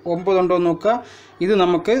ഒരു 9 ഉണ്ടോ എന്ന് നോക്കുക. ഇത്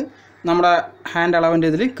നമുക്ക് നമ്മുടെ ഹാൻഡ് അളവിൻ്റെ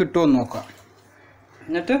ഇതിൽ കിട്ടുമെന്ന് നോക്കുക.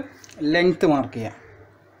 എന്നിട്ട് ലെങ്ത്ത് മാർക്ക് ചെയ്യുക.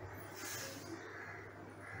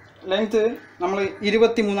 ലെങ്ത്ത് നമ്മൾ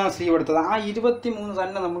 23 സ്ലീവ് എടുത്തത്. ആ 23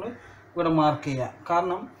 തന്നെ നമ്മൾ ഇവിടെ മാർക്ക് ചെയ്യുക.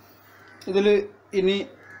 കാരണം ഇതിൽ ഇനി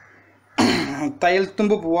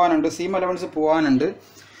തയ്യൽത്തുമ്പ് പോകാനുണ്ട്, സീം അലവൻസ് പോകാനുണ്ട്.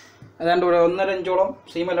 അതാണ്ട് ഇവിടെ 1.5 ഇഞ്ചോളം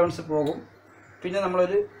സീം അലവൻസ് പോകും. പിന്നെ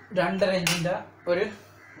നമ്മളൊരു 2.5 ഇഞ്ചിൻ്റെ ഒരു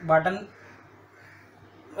ബട്ടൺ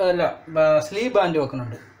സ്ലീവ് ബാൻഡ്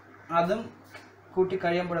വെക്കുന്നുണ്ട്. അതും കൂട്ടി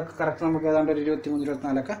കഴിയുമ്പോഴൊക്കെ കറക്റ്റ് നമുക്ക് ഏതാണ്ട് ഒരു 23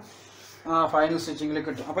 24 ഫൈനൽ സ്റ്റിച്ചിങ്ങിൽ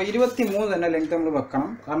കിട്ടും. അപ്പോൾ 23 തന്നെ ലെങ്ത്ത് നമ്മൾ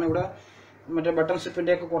വെക്കണം. കാരണം ഇവിടെ മറ്റേ ബട്ടൺ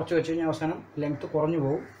സ്റ്റിപ്പിൻ്റെയൊക്കെ കുറച്ച് വെച്ച് കഴിഞ്ഞാൽ അവസാനം ലെങ്ത്ത് കുറഞ്ഞു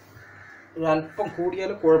പോകും. ഒരല്പം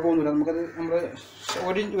കൂടിയാൽ കുഴപ്പമൊന്നുമില്ല. നമുക്കത് നമ്മൾ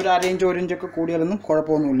ഒരു 1/2 ഇഞ്ച് 1 ഇഞ്ചൊക്കെ കൂടിയാലൊന്നും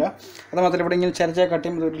കുഴപ്പമൊന്നുമില്ല. അത് മാത്രമല്ല ഇവിടെ ഇങ്ങനെ ചരിച്ചാൽ കട്ട്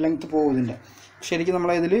ചെയ്യുമ്പോൾ ഒരു ലെങ്ത്ത് പോകും ഇതിൻ്റെ. ശരിക്കും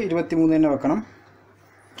നമ്മളതിൽ 23 തന്നെ വെക്കണം.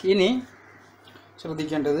 ഇനി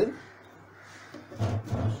ശ്രദ്ധിക്കേണ്ടത്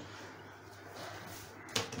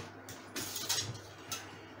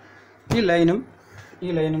ഈ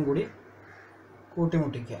ലൈനും കൂടി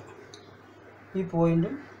കൂട്ടിമുട്ടിക്കുക. ഈ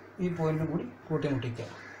പോയിൻറ്റും കൂടി കൂട്ടിമുട്ടിക്കുക.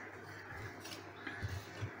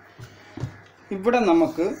 ഇവിടെ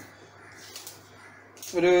നമുക്ക്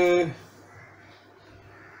ഒരു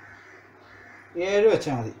 7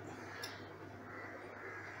 വെച്ചാൽ മതി.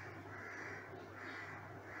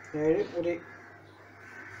 7 ഒരു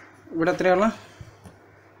ഇവിടെ എത്രയുള്ള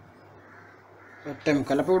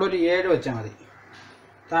 8.45. അപ്പോൾ ഇവിടെ ഒരു 7 വെച്ചാൽ മതി.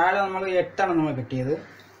 താഴെ നമ്മൾ 8 നമ്മൾ കിട്ടിയത്.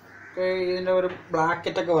 ഇപ്പോൾ ഇതിൻ്റെ ഒരു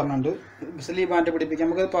ബ്ലാക്കറ്റൊക്കെ പറഞ്ഞിട്ടുണ്ട്. Sleeve band പിടിപ്പിക്കാം.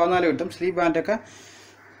 നമുക്ക് 14 കിട്ടും. സ്ലീവ് ബാൻഡൊക്കെ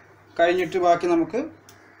കഴിഞ്ഞിട്ട് ബാക്കി നമുക്ക്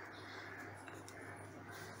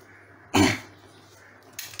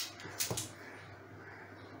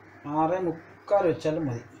 6.75 വെച്ചാലും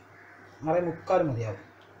മതി. 6.75 മതിയാവും.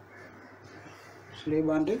 സ്ലീവ്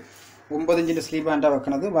ബാൻഡ് 9 ഇഞ്ചിൻ്റെ സ്ലീവ് ബാൻഡാണ്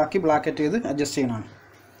വെക്കണത്. ബാക്കി ബ്ലാക്കറ്റ് ചെയ്ത് അഡ്ജസ്റ്റ് ചെയ്യണമാണ്.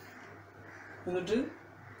 എന്നിട്ട്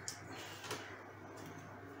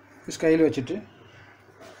സ്കെയിൽ വെച്ചിട്ട്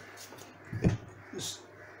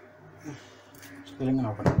സ്കെയിലിങ്ങനെ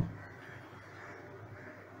നോക്കണം.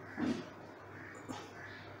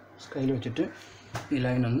 സ്കെയിൽ വെച്ചിട്ട് ഈ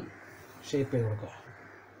ലൈനൊന്ന് ഷേപ്പ് ചെയ്ത് കൊടുക്കുക.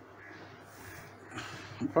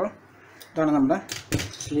 അപ്പോൾ ഇതാണ് നമ്മുടെ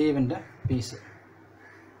സ്ലീവിൻ്റെ പീസ്.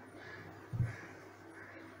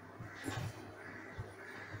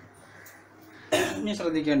 ഇനി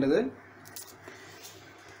ശ്രദ്ധിക്കേണ്ടത്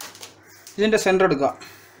ഇതിൻ്റെ സെൻറ്റർ എടുക്കുക.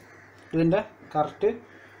 ഇതിൻ്റെ കറക്റ്റ്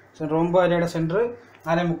സെൻറ്റർ 9 വരയുടെ സെൻറ്റർ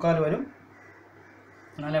 4.75 വരും.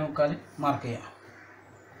 4.75 മാർക്ക് ചെയ്യുക.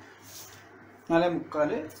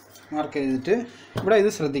 4.75 മാർക്ക് ചെയ്തിട്ട് ഇവിടെ ഇത്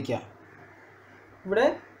ശ്രദ്ധിക്കുക. ഇവിടെ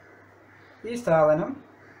ഈ സാധനം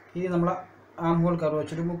ഈ നമ്മളെ ആം ഹോൾ കർവ്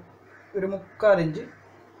വെച്ചിട്ട് ഒരു 3/4 ഇഞ്ച്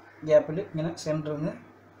ഗ്യാപ്പിൽ ഇങ്ങനെ സെൻറ്ററിൽ നിന്ന്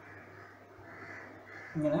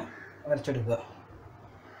ഇങ്ങനെ വരച്ചെടുക്കുക.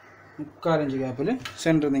 3/4 ഇഞ്ച് ഗ്യാപ്പിൽ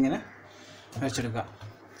സെൻറ്ററിൽ നിന്ന് ഇങ്ങനെ വരച്ചെടുക്കുക.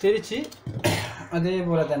 തിരിച്ച്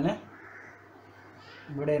അതേപോലെ തന്നെ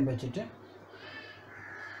ഇവിടെയും വെച്ചിട്ട്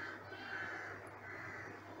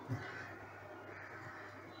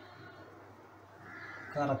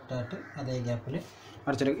കറക്റ്റായിട്ട് അതേ ഗ്യാപ്പിൽ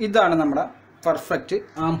വരച്ചെടുക്കുക. ഇതാണ് നമ്മുടെ പെർഫെക്റ്റ്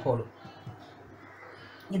ആം ഹോൾ.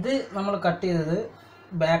 ഇത് നമ്മൾ കട്ട് ചെയ്തത്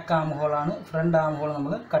ബാക്ക് ആം ഹോളാണ്. ഫ്രണ്ട് ആം ഹോൾ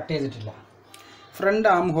നമ്മൾ കട്ട് ചെയ്തിട്ടില്ല. ഫ്രണ്ട്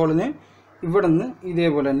ആം ഹോളിന് ഇവിടെ നിന്ന്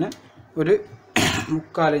ഇതേപോലെ തന്നെ ഒരു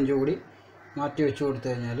 3/4 ഇഞ്ച് കൂടി മാറ്റി വെച്ച് കൊടുത്തു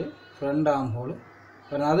കഴിഞ്ഞാൽ ഫ്രണ്ട് ആം ഹോൾ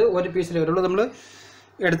അത് ഒരു പീസിൽ വരുള്ളൂ. നമ്മൾ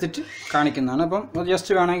എടുത്തിട്ട് കാണിക്കുന്നതാണ്. അപ്പം അത്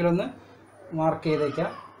ജസ്റ്റ് വേണമെങ്കിലൊന്ന് മാർക്ക്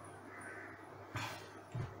ചെയ്തേക്കാം.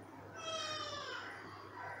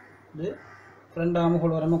 ഇത് ഫ്രണ്ട് ആം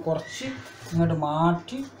ഹോൾ വരുമ്പോൾ കുറച്ച് ഇങ്ങോട്ട്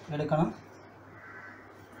മാറ്റി എടുക്കണം.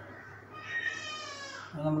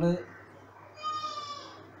 അത് നമ്മൾ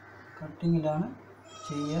കട്ടിങ്ങിലാണ്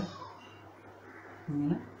ചെയ്യുക.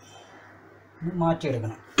 ഇങ്ങനെ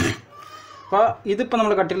മാറ്റിയെടുക്കണം. അപ്പോൾ ഇതിപ്പോൾ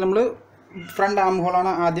നമ്മൾ കട്ട് ചെയ്ത് നമ്മൾ ഫ്രണ്ട് ആം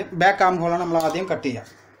ഹോളാണ് ആദ്യം, ബാക്ക് ആം ഹോളാണ് നമ്മൾ ആദ്യം കട്ട് ചെയ്യുക.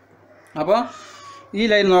 അപ്പോൾ ഈ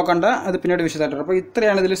ലൈൻ നോക്കണ്ട, അത് പിന്നീട് വിശദമായിട്ട്. അപ്പോൾ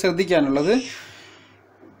ഇത്രയാണ് ഇതിൽ ശ്രദ്ധിക്കാനുള്ളത്.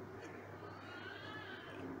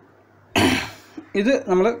 ഇത്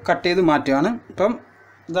നമ്മൾ കട്ട് ചെയ്ത് മാറ്റുകയാണ്. ഇപ്പം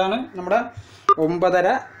ഇതാണ് നമ്മുടെ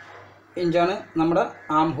 9.5 ഇഞ്ചാണ് നമ്മുടെ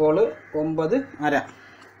ആം ഹോള്. 9.5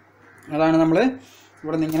 അതാണ് നമ്മൾ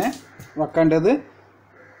ഇവിടെ നിന്ന് ഇങ്ങനെ വെക്കേണ്ടത്.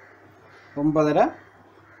 9.5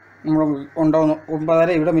 നമ്മൾ ഉണ്ടാവുന്നു.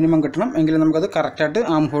 9.5 ഇവിടെ മിനിമം കിട്ടണം. എങ്കിലും നമുക്കത് കറക്റ്റായിട്ട്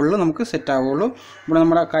ആം ഹോളിൽ നമുക്ക് സെറ്റ് ആവുകയുള്ളൂ. ഇവിടെ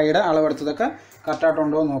നമ്മുടെ കൈയുടെ അളവെടുത്തതൊക്കെ കറക്റ്റായിട്ട്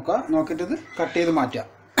ഉണ്ടോ എന്ന് നോക്കുക. നോക്കിയിട്ട് ഇത് കട്ട് ചെയ്ത് മാറ്റുക.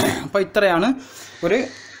 അപ്പോൾ ഇത്രയാണ് ഒരു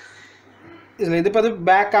ഇതിപ്പോൾ അത്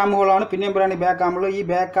ബാക്ക് ആം ഹോളാണ്. പിന്നെയും പറയുകയാണ് ബാക്ക് ആം ഹോൾ. ഈ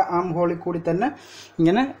ബാക്ക് ആം ഹോളിൽ കൂടി തന്നെ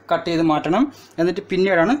ഇങ്ങനെ കട്ട് ചെയ്ത് മാറ്റണം. എന്നിട്ട്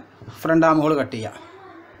പിന്നീടാണ് ഫ്രണ്ട് ആം ഹോൾ കട്ട് ചെയ്യുക.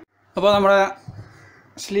 അപ്പോൾ നമ്മുടെ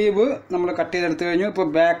സ്ലീവ് നമ്മൾ കട്ട് ചെയ്തെടുത്ത് കഴിഞ്ഞു. ഇപ്പോൾ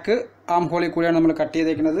ബാക്ക് ആം ഹോളിൽ കൂടിയാണ് നമ്മൾ കട്ട്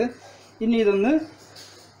ചെയ്തേക്കുന്നത്. ഇനി ഇതൊന്ന്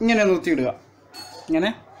ഇങ്ങനെ നൂത്തിയിടുക. ഇങ്ങനെ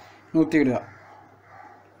നൂത്തിയിടുക.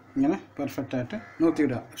 ഇങ്ങനെ പെർഫെക്റ്റായിട്ട്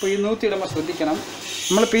നൂത്തിയിടുക. അപ്പോൾ ഈ നൂത്തിയിടുമ്പോൾ ശ്രദ്ധിക്കണം,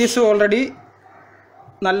 നമ്മൾ പീസ് ഓൾറെഡി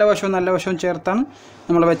നല്ല വശവും ചേർത്താണ്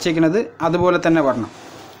നമ്മൾ വെച്ചേക്കുന്നത്. അതുപോലെ തന്നെ വരണം.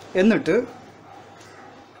 എന്നിട്ട്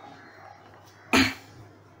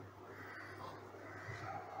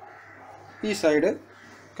ഈ സൈഡ്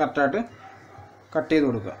കറക്റ്റായിട്ട് കട്ട് ചെയ്ത്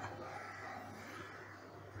കൊടുക്കുക.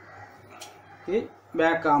 ഈ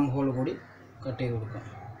ബാക്ക് ആം ഹോൾ കൂടി കട്ട് ചെയ്ത് കൊടുക്കുക.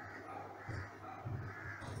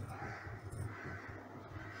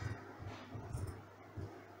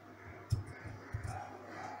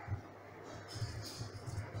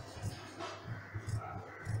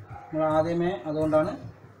 നമ്മൾ ആദ്യമേ അതുകൊണ്ടാണ്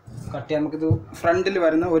കട്ട് ചെയ്യാൻ. നമുക്കിത് ഫ്രണ്ടിൽ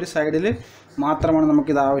വരുന്ന ഒരു സൈഡിൽ മാത്രമാണ്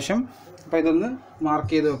നമുക്കിത് ആവശ്യം. അപ്പോൾ ഇതൊന്ന്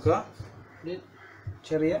മാർക്ക് ചെയ്ത് വെക്കുക. ഒരു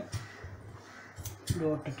ചെറിയ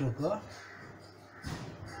ഡോട്ടിട്ട് വെക്കുക.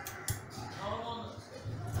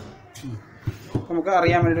 നമുക്ക്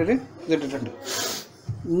അറിയാൻ വേണ്ടിയൊരു ഇതിട്ടിട്ടുണ്ട്.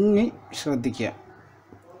 ഇനി ശ്രദ്ധിക്കുക,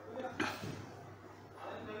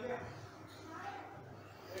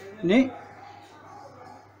 ഇനി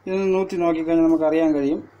ഇതൊന്ന് നോക്കിക്കഴിഞ്ഞാൽ നമുക്ക് അറിയാൻ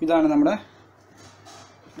കഴിയും. ഇതാണ് നമ്മുടെ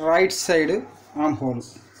റൈറ്റ് സൈഡ് ആം ഹോൾ.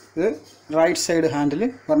 ഇത് റൈറ്റ് സൈഡ് ഹാൻഡിൽ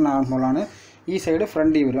പറഞ്ഞ ആം ഹോളാണ്. ഈ സൈഡ്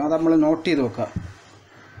ഫ്രണ്ടിൽ വരും. അത് നമ്മൾ നോട്ട് ചെയ്ത് വെക്കുക.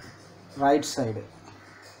 Right side.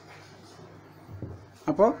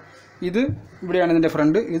 അപ്പോൾ ഇത് ഇവിടെയാണ് ഇതിൻ്റെ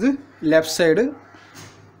ഫ്രണ്ട്. ഇത് ലെഫ്റ്റ് സൈഡ്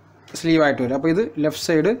സ്ലീവായിട്ട് വരും. അപ്പോൾ ഇത് ലെഫ്റ്റ്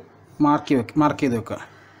സൈഡ് മാർക്ക് ചെയ്ത് വെക്കുക.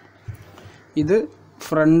 ഇത്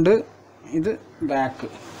ഫ്രണ്ട്, ഇത് ബാക്ക്.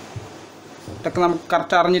 ഇതൊക്കെ നമുക്ക്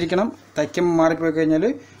കറക്റ്റ് അറിഞ്ഞിരിക്കണം. തയ്ക്കുമ്പോൾ മാറിപ്പോയി കഴിഞ്ഞാൽ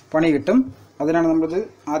പണി കിട്ടും. അതിനാണ് നമ്മളിത്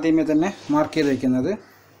ആദ്യമേ തന്നെ മാർക്ക് ചെയ്ത് വയ്ക്കുന്നത്.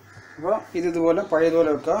 അപ്പോൾ ഇതുപോലെ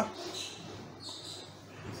പഴയതുപോലെ വെക്കുക.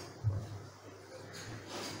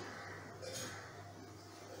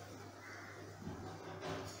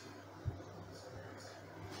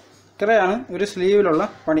 ഇത്രയാണ് ഒരു സ്ലീവിലുള്ള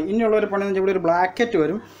പണി. ഇനിയുള്ളൊരു പണി എന്ന് വെച്ചാൽ ഇവിടെ ഒരു ബ്ലാക്കറ്റ്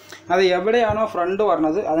വരും. അത് എവിടെയാണോ ഫ്രണ്ട്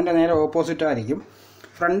പറഞ്ഞത് അതിൻ്റെ നേരെ ഓപ്പോസിറ്റ് ആയിരിക്കും.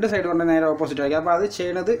 ഫ്രണ്ട് സൈഡ് കൊണ്ട് നേരെ ഓപ്പോസിറ്റ് ആയിരിക്കും. അപ്പോൾ അത്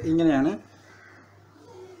ചെയ്യണത് ഇങ്ങനെയാണ്.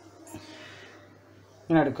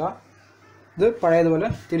 ഇങ്ങനെ എടുക്കുക. ഇത് പഴയതുപോലെ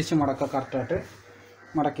തിരിച്ച് മടക്കുക. കറക്റ്റായിട്ട്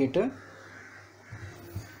മടക്കിയിട്ട്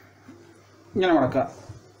ഇങ്ങനെ മടക്കുക.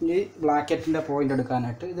 ഈ ബ്ലാക്കറ്റിൻ്റെ പോയിൻ്റ്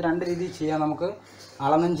എടുക്കാനായിട്ട് ഇത് രണ്ട് രീതിയിൽ ചെയ്യാം. നമുക്ക്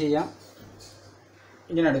അളന്നും ചെയ്യാം.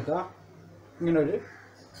 ഇങ്ങനെ എടുക്കുക, ഇങ്ങനൊരു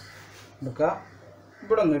എടുക്കുക.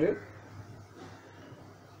 ഇവിടെ നിന്നൊരു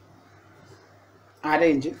 1/2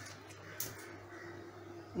 ഇഞ്ച്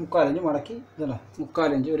 3/4 ഇഞ്ച് മടക്കി, ഇതല്ല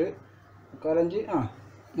 3/4 ഇഞ്ച്, ഒരു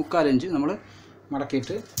 3/4 ഇഞ്ച് നമ്മൾ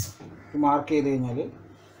മടക്കിയിട്ട് മാർക്ക് ചെയ്ത് കഴിഞ്ഞാൽ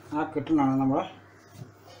ആ കിട്ടുന്നതാണ് നമ്മളെ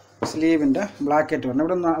സ്ലീവിൻ്റെ ബ്ലാക്കറ്റ് വരുന്നത്.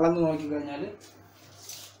 ഇവിടെ നിന്ന് അളന്ന് നോക്കിക്കഴിഞ്ഞാൽ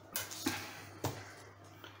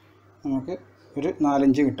നമുക്ക് ഒരു 4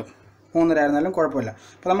 ഇഞ്ച് കിട്ടും. 3.5 ആയിരുന്നാലും കുഴപ്പമില്ല.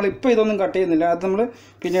 അപ്പോൾ നമ്മളിപ്പോൾ ഇതൊന്നും കട്ട് ചെയ്യുന്നില്ല. അത് നമ്മൾ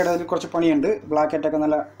പിന്നീട് അതിൽ കുറച്ച് പണിയുണ്ട്. ബ്ലാക്കറ്റൊക്കെ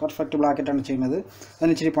നല്ല പെർഫെക്റ്റ് ബ്ലാക്കറ്റാണ് ചെയ്യുന്നത്.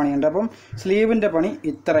 അതിന് ഇച്ചിരി പണിയുണ്ട്. അപ്പം സ്ലീവിൻ്റെ പണി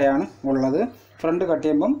ഇത്രയാണ് ഉള്ളത്. ഫ്രണ്ട് കട്ട്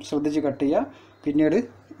ചെയ്യുമ്പം ശ്രദ്ധിച്ച് കട്ട് ചെയ്യുക. പിന്നീട്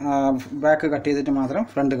ബാക്ക് കട്ട് ചെയ്തിട്ട് മാത്രം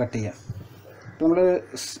ഫ്രണ്ട് കട്ട് ചെയ്യുക. നമ്മൾ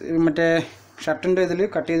മറ്റേ ഷർട്ടിൻ്റെ ഇതിൽ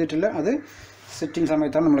കട്ട് ചെയ്തിട്ടില്ല. അത് സിറ്റിംഗ്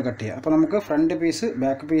സമയത്താണ് നമ്മൾ കട്ട് ചെയ്യുക. അപ്പോൾ നമുക്ക് ഫ്രണ്ട് പീസ്,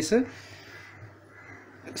 ബാക്ക് പീസ്,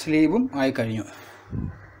 സ്ലീവും ആയി കഴിഞ്ഞു.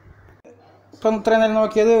 ഇപ്പം ഇത്രയും നേരം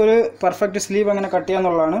നോക്കിയത് ഒരു പെർഫെക്റ്റ് സ്ലീവ് എങ്ങനെ കട്ട്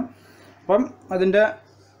ചെയ്യാന്നുള്ളതാണ്. അപ്പം അതിൻ്റെ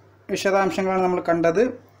വിശദാംശങ്ങളാണ് നമ്മൾ കണ്ടത്.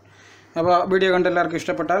 അപ്പോൾ വീഡിയോ കണ്ട് എല്ലാവർക്കും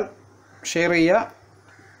ഇഷ്ടപ്പെട്ടാൽ ഷെയർ ചെയ്യുക,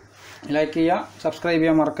 ലൈക്ക് ചെയ്യുക, സബ്സ്ക്രൈബ്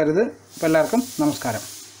ചെയ്യാൻ മറക്കരുത്. അപ്പോൾ എല്ലാവർക്കും നമസ്കാരം.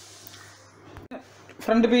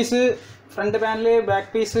 Front piece, front panel, back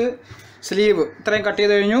piece, sleeve ഇത്രയും കട്ട്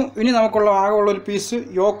ചെയ്ത് കഴിഞ്ഞു. ഇനി നമുക്കുള്ള ആകെയുള്ളൊരു പീസ്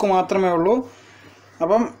യോക്ക് മാത്രമേ ഉള്ളൂ.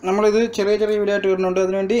 അപ്പം നമ്മളിത് ചെറിയ വീഡിയോ ആയിട്ട് വരുന്നുണ്ട്.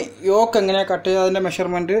 അതിനുവേണ്ടി യോക്ക് എങ്ങനെയാണ് കട്ട് ചെയ്യുക, അതിൻ്റെ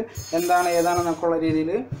മെഷർമെൻറ്റ് എന്താണ് ഏതാണെന്നൊക്കെയുള്ള രീതിയിൽ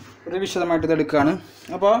ഒരു വിശദമായിട്ട് ഇതെടുക്കുകയാണ്.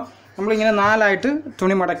 അപ്പോൾ നമ്മളിങ്ങനെ 4ആയിട്ട്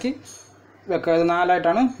തുണി മടക്കി വെക്കുക. ഇത്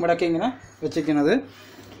 4ആയിട്ടാണ് മടക്കി ഇങ്ങനെ വെച്ചിരിക്കുന്നത്.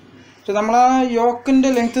 പക്ഷെ നമ്മൾ ആ യോക്കിൻ്റെ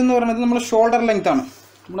ലെങ്ത്ത് എന്ന് പറയുന്നത് നമ്മൾ ഷോൾഡർ ലെങ്ത്താണ്.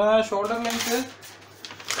 നമ്മുടെ ഷോൾഡർ ലെങ്ത്ത്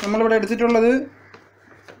നമ്മളിവിടെ എടുത്തിട്ടുള്ളത്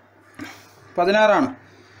 16 ആണ്.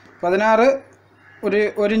 16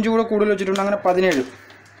 ഒരു ഇഞ്ച് കൂടെ കൂടുതൽ വെച്ചിട്ടുണ്ട്. അങ്ങനെ 17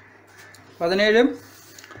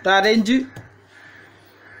 1/2 ഇഞ്ച്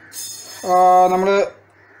നമ്മൾ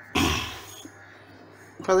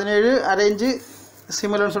 17 1/2 ഇഞ്ച്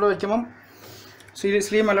സ്ലീം അലവൻസ് കൂടെ വയ്ക്കുമ്പം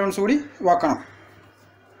സ്ലീം അലവൻസ് കൂടി വെക്കണം.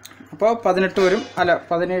 അപ്പോൾ 18 വരും. അല്ല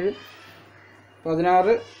 17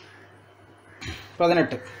 16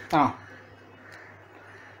 18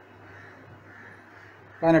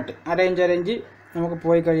 18 1/2 ഇഞ്ച് നമുക്ക്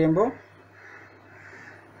പോയി കഴിയുമ്പോൾ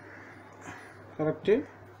കറക്റ്റ്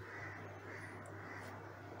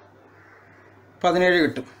 17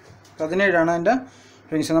 കിട്ടും. 17 അതിൻ്റെ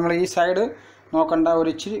റിങ്സ്. നമ്മൾ ഈ സൈഡ് നോക്കണ്ട, ഒരു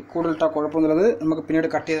ഇച്ചിരി കൂടുതലിട്ടാൽ കുഴപ്പമൊന്നുമില്ലത് നമുക്ക് പിന്നീട്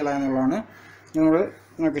കട്ട് ചെയ്ത് കളയാന്നുള്ളതാണ്.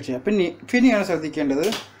 നമുക്ക് ചെയ്യാം. പിന്നെയാണ് ശ്രദ്ധിക്കേണ്ടത്,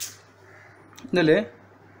 ഇതിൽ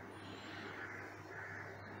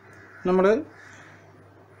നമ്മൾ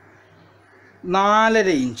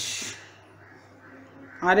 4.5 ഇഞ്ച്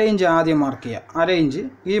 1/2 ഇഞ്ച് ആദ്യം മാർക്ക് ചെയ്യുക. 1/2 ഇഞ്ച്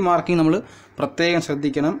ഈ മാർക്കിങ് നമ്മൾ പ്രത്യേകം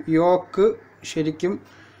ശ്രദ്ധിക്കണം. യോക്ക് ശരിക്കും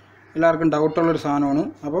എല്ലാവർക്കും ഡൗട്ടുള്ളൊരു സാധനമാണ്.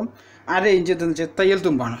 അപ്പം 1/2 ഇഞ്ച് എന്ന് വെച്ചാൽ തയ്യൽ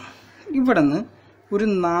തുമ്പാണ്. ഇവിടെ നിന്ന് ഒരു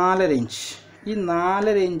 4.5 ഇഞ്ച്. ഈ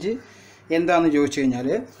 4.5 ഇഞ്ച് എന്താണെന്ന് ചോദിച്ചു കഴിഞ്ഞാൽ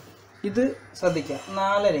ഇത് ശ്രദ്ധിക്കുക.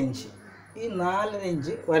 4.5 ഇഞ്ച്, ഈ 4.5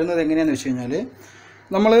 ഇഞ്ച് വരുന്നത് എങ്ങനെയാണെന്ന് വെച്ച് കഴിഞ്ഞാൽ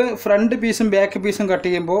നമ്മൾ ഫ്രണ്ട് പീസും ബാക്ക് പീസും കട്ട്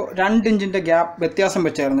ചെയ്യുമ്പോൾ 2 ഇഞ്ചിൻ്റെ ഗ്യാപ്പ് വ്യത്യാസം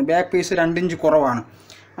വെച്ചായിരുന്നു. ബാക്ക് പീസ് 2 ഇഞ്ച് കുറവാണ്.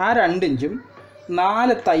 ആ 2 ഇഞ്ചും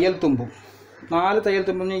 4 തയ്യൽ തുമ്പും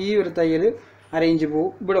ഈ ഒരു തയ്യൽ 1/2 ഇഞ്ച്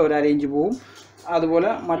പോവും. ഇവിടെ ഒരു 1/2 ഇഞ്ച് പോവും. അതുപോലെ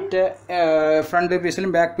മറ്റേ ഫ്രണ്ട്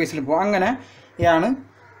പീസിലും ബാക്ക് പീസിലും പോകും. അങ്ങനെയാണ്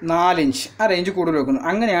 4 ഇഞ്ച് 1/2 ഇഞ്ച് കൂടുതൽ വെക്കുന്നത്.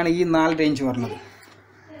 അങ്ങനെയാണ് ഈ 4.5 ഇഞ്ച് വരുന്നത്.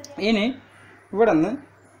 ഇനി ഇവിടെ നിന്ന്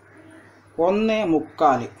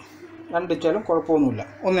 1.25 2 വെച്ചാലും കുഴപ്പമൊന്നുമില്ല.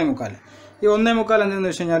 1.25 ഈ 1.25 എന്താണെന്ന്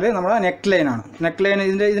വെച്ച് കഴിഞ്ഞാൽ നമ്മുടെ നെക്ക് ലൈനാണ്. Neck line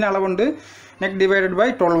ഇതിനളവുണ്ട്. Neck divided by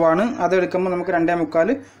 12 ആണ്. അതെടുക്കുമ്പോൾ നമുക്ക്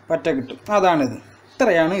 2.25 പറ്റ കിട്ടും. അതാണിത്.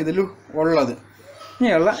 ഇത്രയാണ് ഇതിൽ ഉള്ളത്.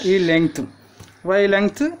 ഇനിയുള്ള ഈ ലെങ്ത്തും. അപ്പോൾ ഈ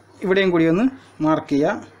ലെങ്ത്ത് ഇവിടെയും കൂടി ഒന്ന് മാർക്ക്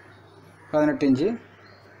ചെയ്യുക. 18 ഇഞ്ച്.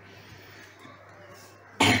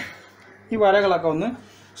 ഈ വരകളൊക്കെ ഒന്ന്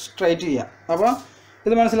സ്ട്രൈറ്റ് ചെയ്യുക. അപ്പോൾ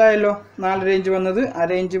ഇത് മനസ്സിലായല്ലോ. 4.5 ഇഞ്ച് വന്നത്,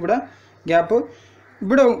 1/2 ഇഞ്ച് ഇവിടെ ഗ്യാപ്പ്.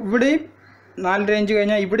 ഇവിടെയും 4 ഇഞ്ച്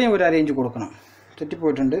കഴിഞ്ഞാൽ ഇവിടെയും ഒരു അരയിഞ്ച് കൊടുക്കണം.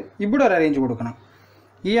 തെറ്റിപ്പോയിട്ടുണ്ട്. ഇവിടെ ഒരു അരയിഞ്ച് കൊടുക്കണം.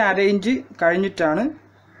 ഈ അരയിഞ്ച് കഴിഞ്ഞിട്ടാണ്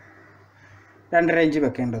 2.5 ഇഞ്ച്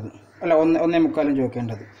വെക്കേണ്ടത്. അല്ല 1.25 ഇഞ്ച്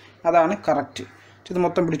വെക്കേണ്ടത്. അതാണ് കറക്റ്റ്. ഇത്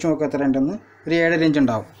മൊത്തം പിടിച്ച് നോക്കുക എത്ര ഉണ്ടെന്ന്. ഒരു 7.5 ഇഞ്ച്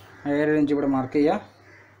ഉണ്ടാവും. 7.5 ഇഞ്ച് ഇവിടെ മാർക്ക് ചെയ്യുക.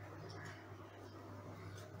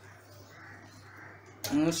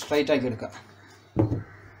 ഒന്ന് സ്ട്രൈറ്റ് ആക്കി എടുക്കുക.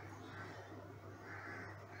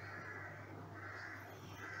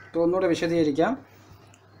 ഒന്നുകൂടെ വിശദീകരിക്കാം.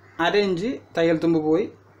 1/2 ഇഞ്ച് തയ്യൽ തുമ്പ് പോയി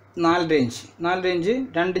 4.5 ഇഞ്ച്. 4.5 ഇഞ്ച്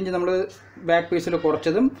 2 ഇഞ്ച് നമ്മൾ ബാക്ക് പീസിൽ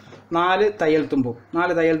കുറച്ചതും 4 തയ്യൽ തുമ്പും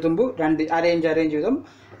 4 തയ്യൽ തുമ്പ് 2 1/2 ഇഞ്ച് വീതം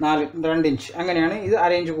 2 ഇഞ്ച്. അങ്ങനെയാണ് ഇത്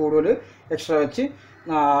 1/2 ഇഞ്ച് കൂടുതൽ എക്സ്ട്രാ വെച്ച്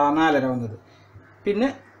 4.5 വന്നത്. പിന്നെ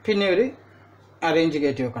ഒരു 1/2 ഇഞ്ച്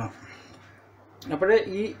കയറ്റി വെക്കണം. അപ്പോഴേ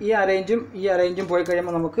ഈ 1/2 ഇഞ്ചും പോയി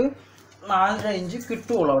കഴിയുമ്പോൾ നമുക്ക് 4.5 ഇഞ്ച്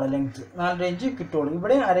കിട്ടുകയുള്ളൂ. അവിടെ ലെങ്ത്ത് 4.5 ഇഞ്ച് കിട്ടുകയുള്ളൂ.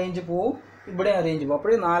 ഇവിടെ 1/2 ഇഞ്ച് പോവും, ഇവിടെ 1/2 ഇഞ്ച് പോകും.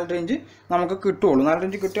 അപ്പോഴേ 4.5 ഇഞ്ച് നമുക്ക് കിട്ടുകയുള്ളൂ. 4.5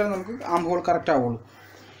 ഇഞ്ച് കിട്ടിയാൽ നമുക്ക് ആം ഹോൾ കറക്റ്റ് ആവുള്ളൂ.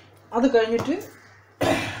 അത് കഴിഞ്ഞിട്ട്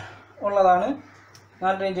ഉള്ളതാണ്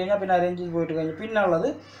 4.5 ഇഞ്ച് കഴിഞ്ഞാൽ പിന്നെ 1/2 ഇഞ്ച് പോയിട്ട് കഴിഞ്ഞ് പിന്നെ ഉള്ളത്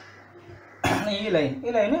ഈ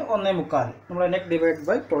ലൈന് 1.25. നമ്മൾ നെക്ക് ഡിവൈഡ്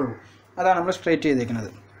ബൈ 12. അതാണ് നമ്മൾ സ്ട്രൈറ്റ് ചെയ്തേക്കുന്നത്.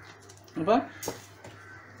 അപ്പോൾ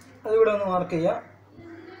അതിവിടെ ഒന്ന് മാർക്ക് ചെയ്യുക.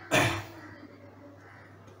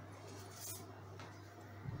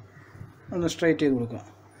 ഒന്ന് സ്ട്രൈറ്റ് ചെയ്ത് കൊടുക്കുക.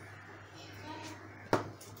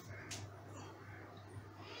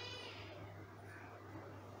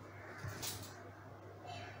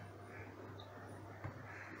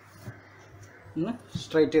 ഒന്ന്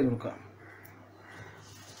സ്ട്രൈറ്റ് ചെയ്ത് കൊടുക്കുക.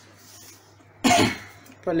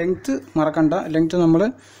 ഇപ്പോൾ ലെങ്ത്ത് മറക്കണ്ട. ലെങ്ത്ത് നമ്മൾ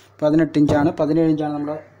 18 ഇഞ്ചാണ്. 17 ഇഞ്ചാണ്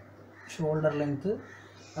നമ്മുടെ ഷോൾഡർ ലെങ്ത്ത്.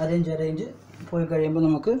 1/2 ഇഞ്ച് പോയി കഴിയുമ്പോൾ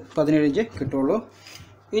നമുക്ക് 17 ഇഞ്ച് കിട്ടുള്ളൂ.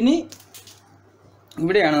 ഇനി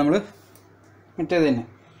ഇവിടെയാണ് നമ്മൾ മറ്റേത് തന്നെ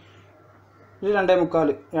ഒരു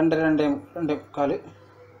 2.25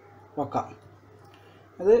 വെക്കാം.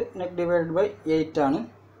 അത് നെക്ക് ഡിവൈഡ് ബൈ 8 ആണ്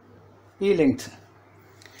ഈ ലെങ്ത്ത്.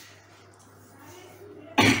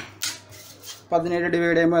 17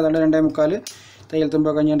 ഡിവൈഡ് ചെയ്യുമ്പോൾ ഏതാണ്ട് 2.25 തയ്യൽ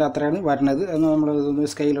തുമ്പൊക്കെ കഴിഞ്ഞാൽ അത്രയാണ് വരണത്. അത് നമ്മൾ ഇതൊന്ന്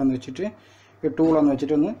സ്കെയിലൊന്ന് വെച്ചിട്ട് ടൂളൊന്ന്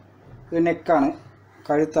വെച്ചിട്ടൊന്ന് ഇത് നെക്കാണ്,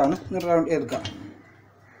 കഴുത്താണ് റൗണ്ട് എടുക്കാം.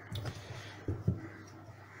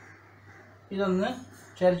 ഇതൊന്ന്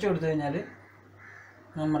ചരിച്ചു കൊടുത്തു കഴിഞ്ഞാൽ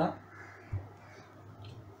നമ്മുടെ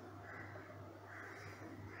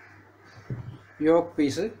യോക്ക്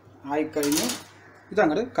പീസ് ആയിക്കഴിഞ്ഞ്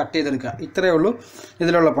ഇതങ്ങോട്ട് കട്ട് ചെയ്തെടുക്കുക. ഇത്രയേ ഉള്ളൂ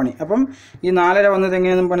ഇതിലുള്ള പണി. അപ്പം ഈ 4.5 വന്നത്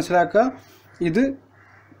എങ്ങനെയെന്ന് മനസ്സിലാക്കുക. ഇത്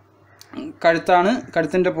കഴുത്താണ്.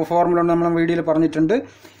 കഴുത്തിൻ്റെ ഫോർമുല നമ്മൾ വീഡിയോയിൽ പറഞ്ഞിട്ടുണ്ട്.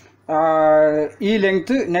 ഈ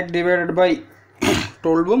ലെങ്ത്ത് നെക്ക് ഡിവൈഡഡ് ബൈ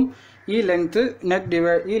 12ഉം ഈ ലെങ്ത്ത് നെക്ക്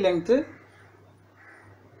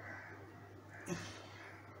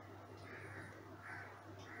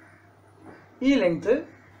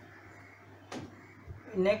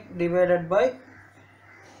ഡിവൈഡഡ് ബൈ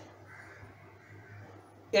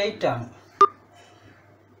 8 ആണ്.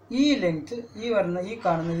 ഈ ലെങ്ത്ത് ഈ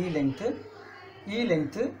കാണുന്ന ഈ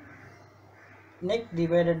ലെങ്ത്ത് നെക്ക്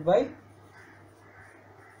ഡിവൈഡഡ് ബൈ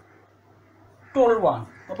 12 ആണ്.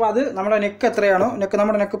 അപ്പോൾ അത് നമ്മുടെ നെക്ക് എത്രയാണോ,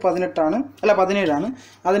 നമ്മുടെ നെക്ക് 17 ആണ്.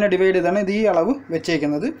 അതിനെ ഡിവൈഡ് ചെയ്താണ് ഇത് ഈ അളവ്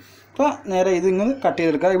വെച്ചേക്കുന്നത്. അപ്പോൾ നേരെ ഇത് ഇങ്ങനെ കട്ട്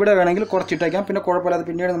ചെയ്തെടുക്കുക. ഇവിടെ വേണമെങ്കിൽ കുറച്ചിട്ടേക്കാം, പിന്നെ കുഴപ്പമില്ലാതെ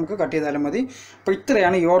പിന്നീട് നമുക്ക് കട്ട് ചെയ്താലും മതി. അപ്പോൾ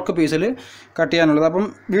ഇത്രയാണ് യോർക്ക് പീസിൽ കട്ട് ചെയ്യാനുള്ളത്. അപ്പം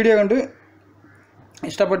വീഡിയോ കണ്ട്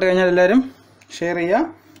ഇഷ്ടപ്പെട്ട് കഴിഞ്ഞാൽ എല്ലാവരും ഷെയർ ചെയ്യുക,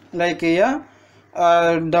 ലൈക്ക് ചെയ്യുക.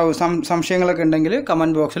 സംശയങ്ങളൊക്കെ ഉണ്ടെങ്കിൽ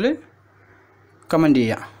കമൻറ്റ് ബോക്സിൽ കമൻറ്റ്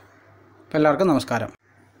ചെയ്യുക. അപ്പോൾ എല്ലാവർക്കും നമസ്കാരം.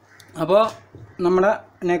 അപ്പോൾ നമ്മുടെ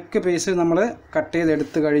നെക്ക് പീസ് നമ്മൾ കട്ട്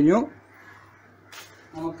ചെയ്തെടുത്ത് കഴിഞ്ഞു.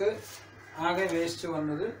 നമുക്ക് ആകെ വേസ്റ്റ്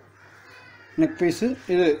വന്നത് നെക്ക് പീസ്,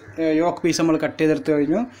 ഇത് യോക്ക് പീസ് നമ്മൾ കട്ട് ചെയ്തെടുത്ത്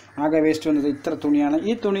കഴിഞ്ഞു. ആകെ വേസ്റ്റ് വന്നത് ഇത്ര തുണിയാണ്.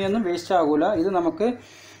 ഈ തുണിയൊന്നും വേസ്റ്റ് ആകില്ല. ഇത് നമുക്ക്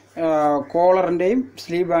കോളറിൻ്റെയും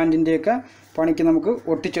സ്ലീവ് ബാൻഡിൻ്റെയൊക്കെ പണിക്ക് നമുക്ക്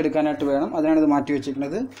ഒട്ടിച്ചെടുക്കാനായിട്ട് വേണം. അതിനാണ് ഇത് മാറ്റി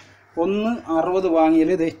വെച്ചിരിക്കുന്നത്. 1.60 വാങ്ങിയാൽ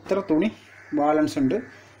ഇത് ഇത്ര തുണി ബാലൻസ് ഉണ്ട്.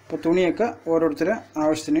 അപ്പോൾ തുണിയൊക്കെ ഓരോരുത്തരുടെ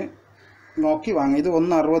ആവശ്യത്തിന് നോക്കി വാങ്ങി. ഇത്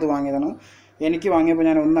 1.60 വാങ്ങിയതാണ്. എനിക്ക് വാങ്ങിയപ്പോൾ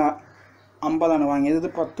ഞാൻ 1.50 വാങ്ങിയത്. ഇത്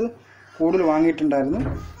 10 കൂടുതൽ വാങ്ങിയിട്ടുണ്ടായിരുന്നു.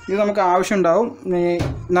 ഇത് നമുക്ക് ആവശ്യമുണ്ടാവും.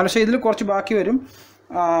 പക്ഷേ ഇതിൽ കുറച്ച് ബാക്കി വരും.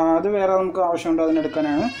 അത് വേറെ നമുക്ക് ആവശ്യമുണ്ട്,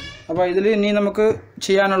 അതിനെടുക്കാനാണ്. അപ്പോൾ ഇതിൽ ഇനി നമുക്ക്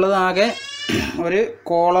ചെയ്യാനുള്ളത് ആകെ ഒരു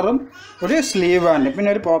കോളറും ഒരു സ്ലീവ് ബാൻഡ് പിന്നെ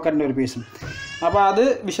ഒരു പോക്കറ്റിൻ്റെ ഒരു പീസും. അപ്പോൾ അത്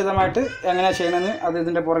വിശദമായിട്ട് എങ്ങനെയാണ് ചെയ്യണമെന്ന് അത്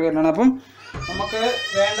ഇതിൻ്റെ പുറകെയാണ്. അപ്പം നമുക്ക്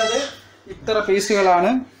വേണ്ടത് ഇത്ര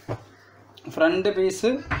പീസുകളാണ്. ഫ്രണ്ട്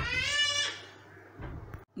പീസ്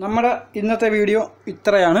നമ്മുടെ ഇന്നത്തെ വീഡിയോ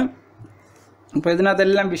ഇത്രയാണ്. അപ്പോൾ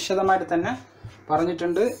ഇതിനകത്തെല്ലാം വിശദമായിട്ട് തന്നെ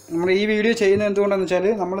പറഞ്ഞിട്ടുണ്ട്. നമ്മൾ ഈ വീഡിയോ ചെയ്യുന്നത് എന്തുകൊണ്ടാണെന്ന് വെച്ചാൽ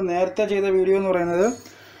നമ്മൾ നേരത്തെ ചെയ്ത വീഡിയോ എന്ന് പറയുന്നത്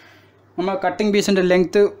നമ്മൾ കട്ടിങ് പീസിൻ്റെ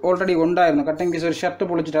ലെങ്ത്ത് ഓൾറെഡി ഉണ്ടായിരുന്നു. കട്ടിങ് പീസ് ഒരു ഷർട്ട്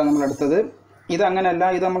പൊളിച്ചിട്ടാണ് നമ്മൾ എടുത്തത്. ഇതങ്ങനെയല്ല,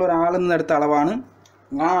 ഇത് നമ്മളൊരാളിൽ നിന്ന് എടുത്ത അളവാണ്.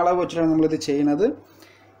 ആ അളവ് വെച്ചിട്ടാണ് നമ്മളിത് ചെയ്യുന്നത്.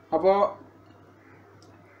 അപ്പോൾ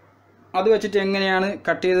അത് വെച്ചിട്ട് എങ്ങനെയാണ്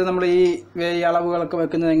കട്ട് ചെയ്ത് നമ്മൾ ഈ അളവുകളൊക്കെ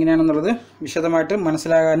വെക്കുന്നത് എങ്ങനെയാണെന്നുള്ളത് വിശദമായിട്ട്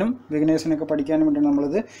മനസ്സിലാകാനും ബിഗിനേഴ്സിനൊക്കെ പഠിക്കാനും വേണ്ടിയാണ്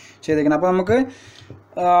നമ്മളിത് ചെയ്തേക്കുന്നത്. അപ്പോൾ നമുക്ക്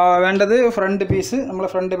വേണ്ടത് ഫ്രണ്ട് പീസ്, നമ്മൾ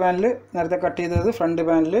ഫ്രണ്ട് പാനൽ നേരത്തെ കട്ട് ചെയ്തത്, front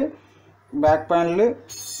panel, back panel,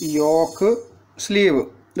 yoke, sleeve,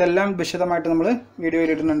 ഇതെല്ലാം വിശദമായിട്ട് നമ്മൾ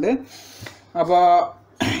വീഡിയോയിൽ ഇടുന്നുണ്ട്. അപ്പോൾ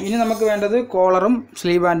ഇനി നമുക്ക് വേണ്ടത് കോളറും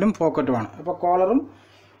സ്ലീവ് ബാൻഡും പോക്കറ്റുമാണ്. അപ്പോൾ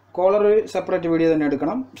കോളർ സെപ്പറേറ്റ് വീഡിയോ തന്നെ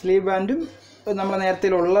എടുക്കണം. സ്ലീവ് ബാൻഡും നമ്മൾ നേരത്തെ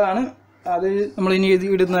ഉള്ളതാണ്, അത് നമ്മൾ ഇനി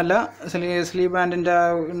ഇടുന്നതല്ല. സ്ലീവ് ബാൻഡിൻ്റെ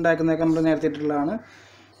ഉണ്ടാക്കുന്നതൊക്കെ നമ്മൾ നേരത്തെ ഇട്ടിട്ടുള്ളതാണ്.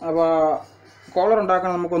 അപ്പോൾ കോളർ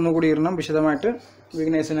ഉണ്ടാക്കാൻ നമുക്ക് ഒന്നുകൂടി ഇടണം വിശദമായിട്ട്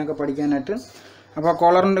ബിഗിനേഴ്സിനൊക്കെ പഠിക്കാനായിട്ട്. അപ്പോൾ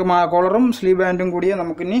കോളറും സ്ലീവ് ബാൻഡും കൂടിയേ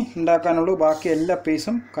നമുക്കിനി ഉണ്ടാക്കാനുള്ളൂ. ബാക്കി എല്ലാ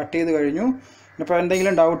പീസും കട്ട് ചെയ്ത് കഴിഞ്ഞു. അപ്പോൾ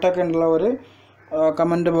എന്തെങ്കിലും ഡൗട്ടൊക്കെ ഉള്ളവർ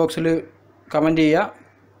കമൻറ്റ് ബോക്സിൽ കമൻറ്റ് ചെയ്യുക.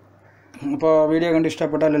 അപ്പോൾ വീഡിയോ കണ്ട്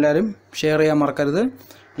ഇഷ്ടപ്പെട്ടാൽ എല്ലാവരും ഷെയർ ചെയ്യാൻ മറക്കരുത്,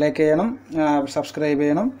 ലൈക്ക് ചെയ്യണം, സബ്സ്ക്രൈബ്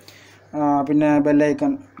ചെയ്യണം, പിന്നെ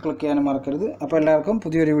ബെല്ലൈക്കൺ ക്ലിക്ക് ചെയ്യാനും മറക്കരുത്. അപ്പോൾ എല്ലാവർക്കും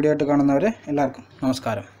പുതിയൊരു വീഡിയോ ആയിട്ട് കാണുന്നവരെ എല്ലാവർക്കും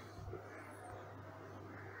നമസ്കാരം.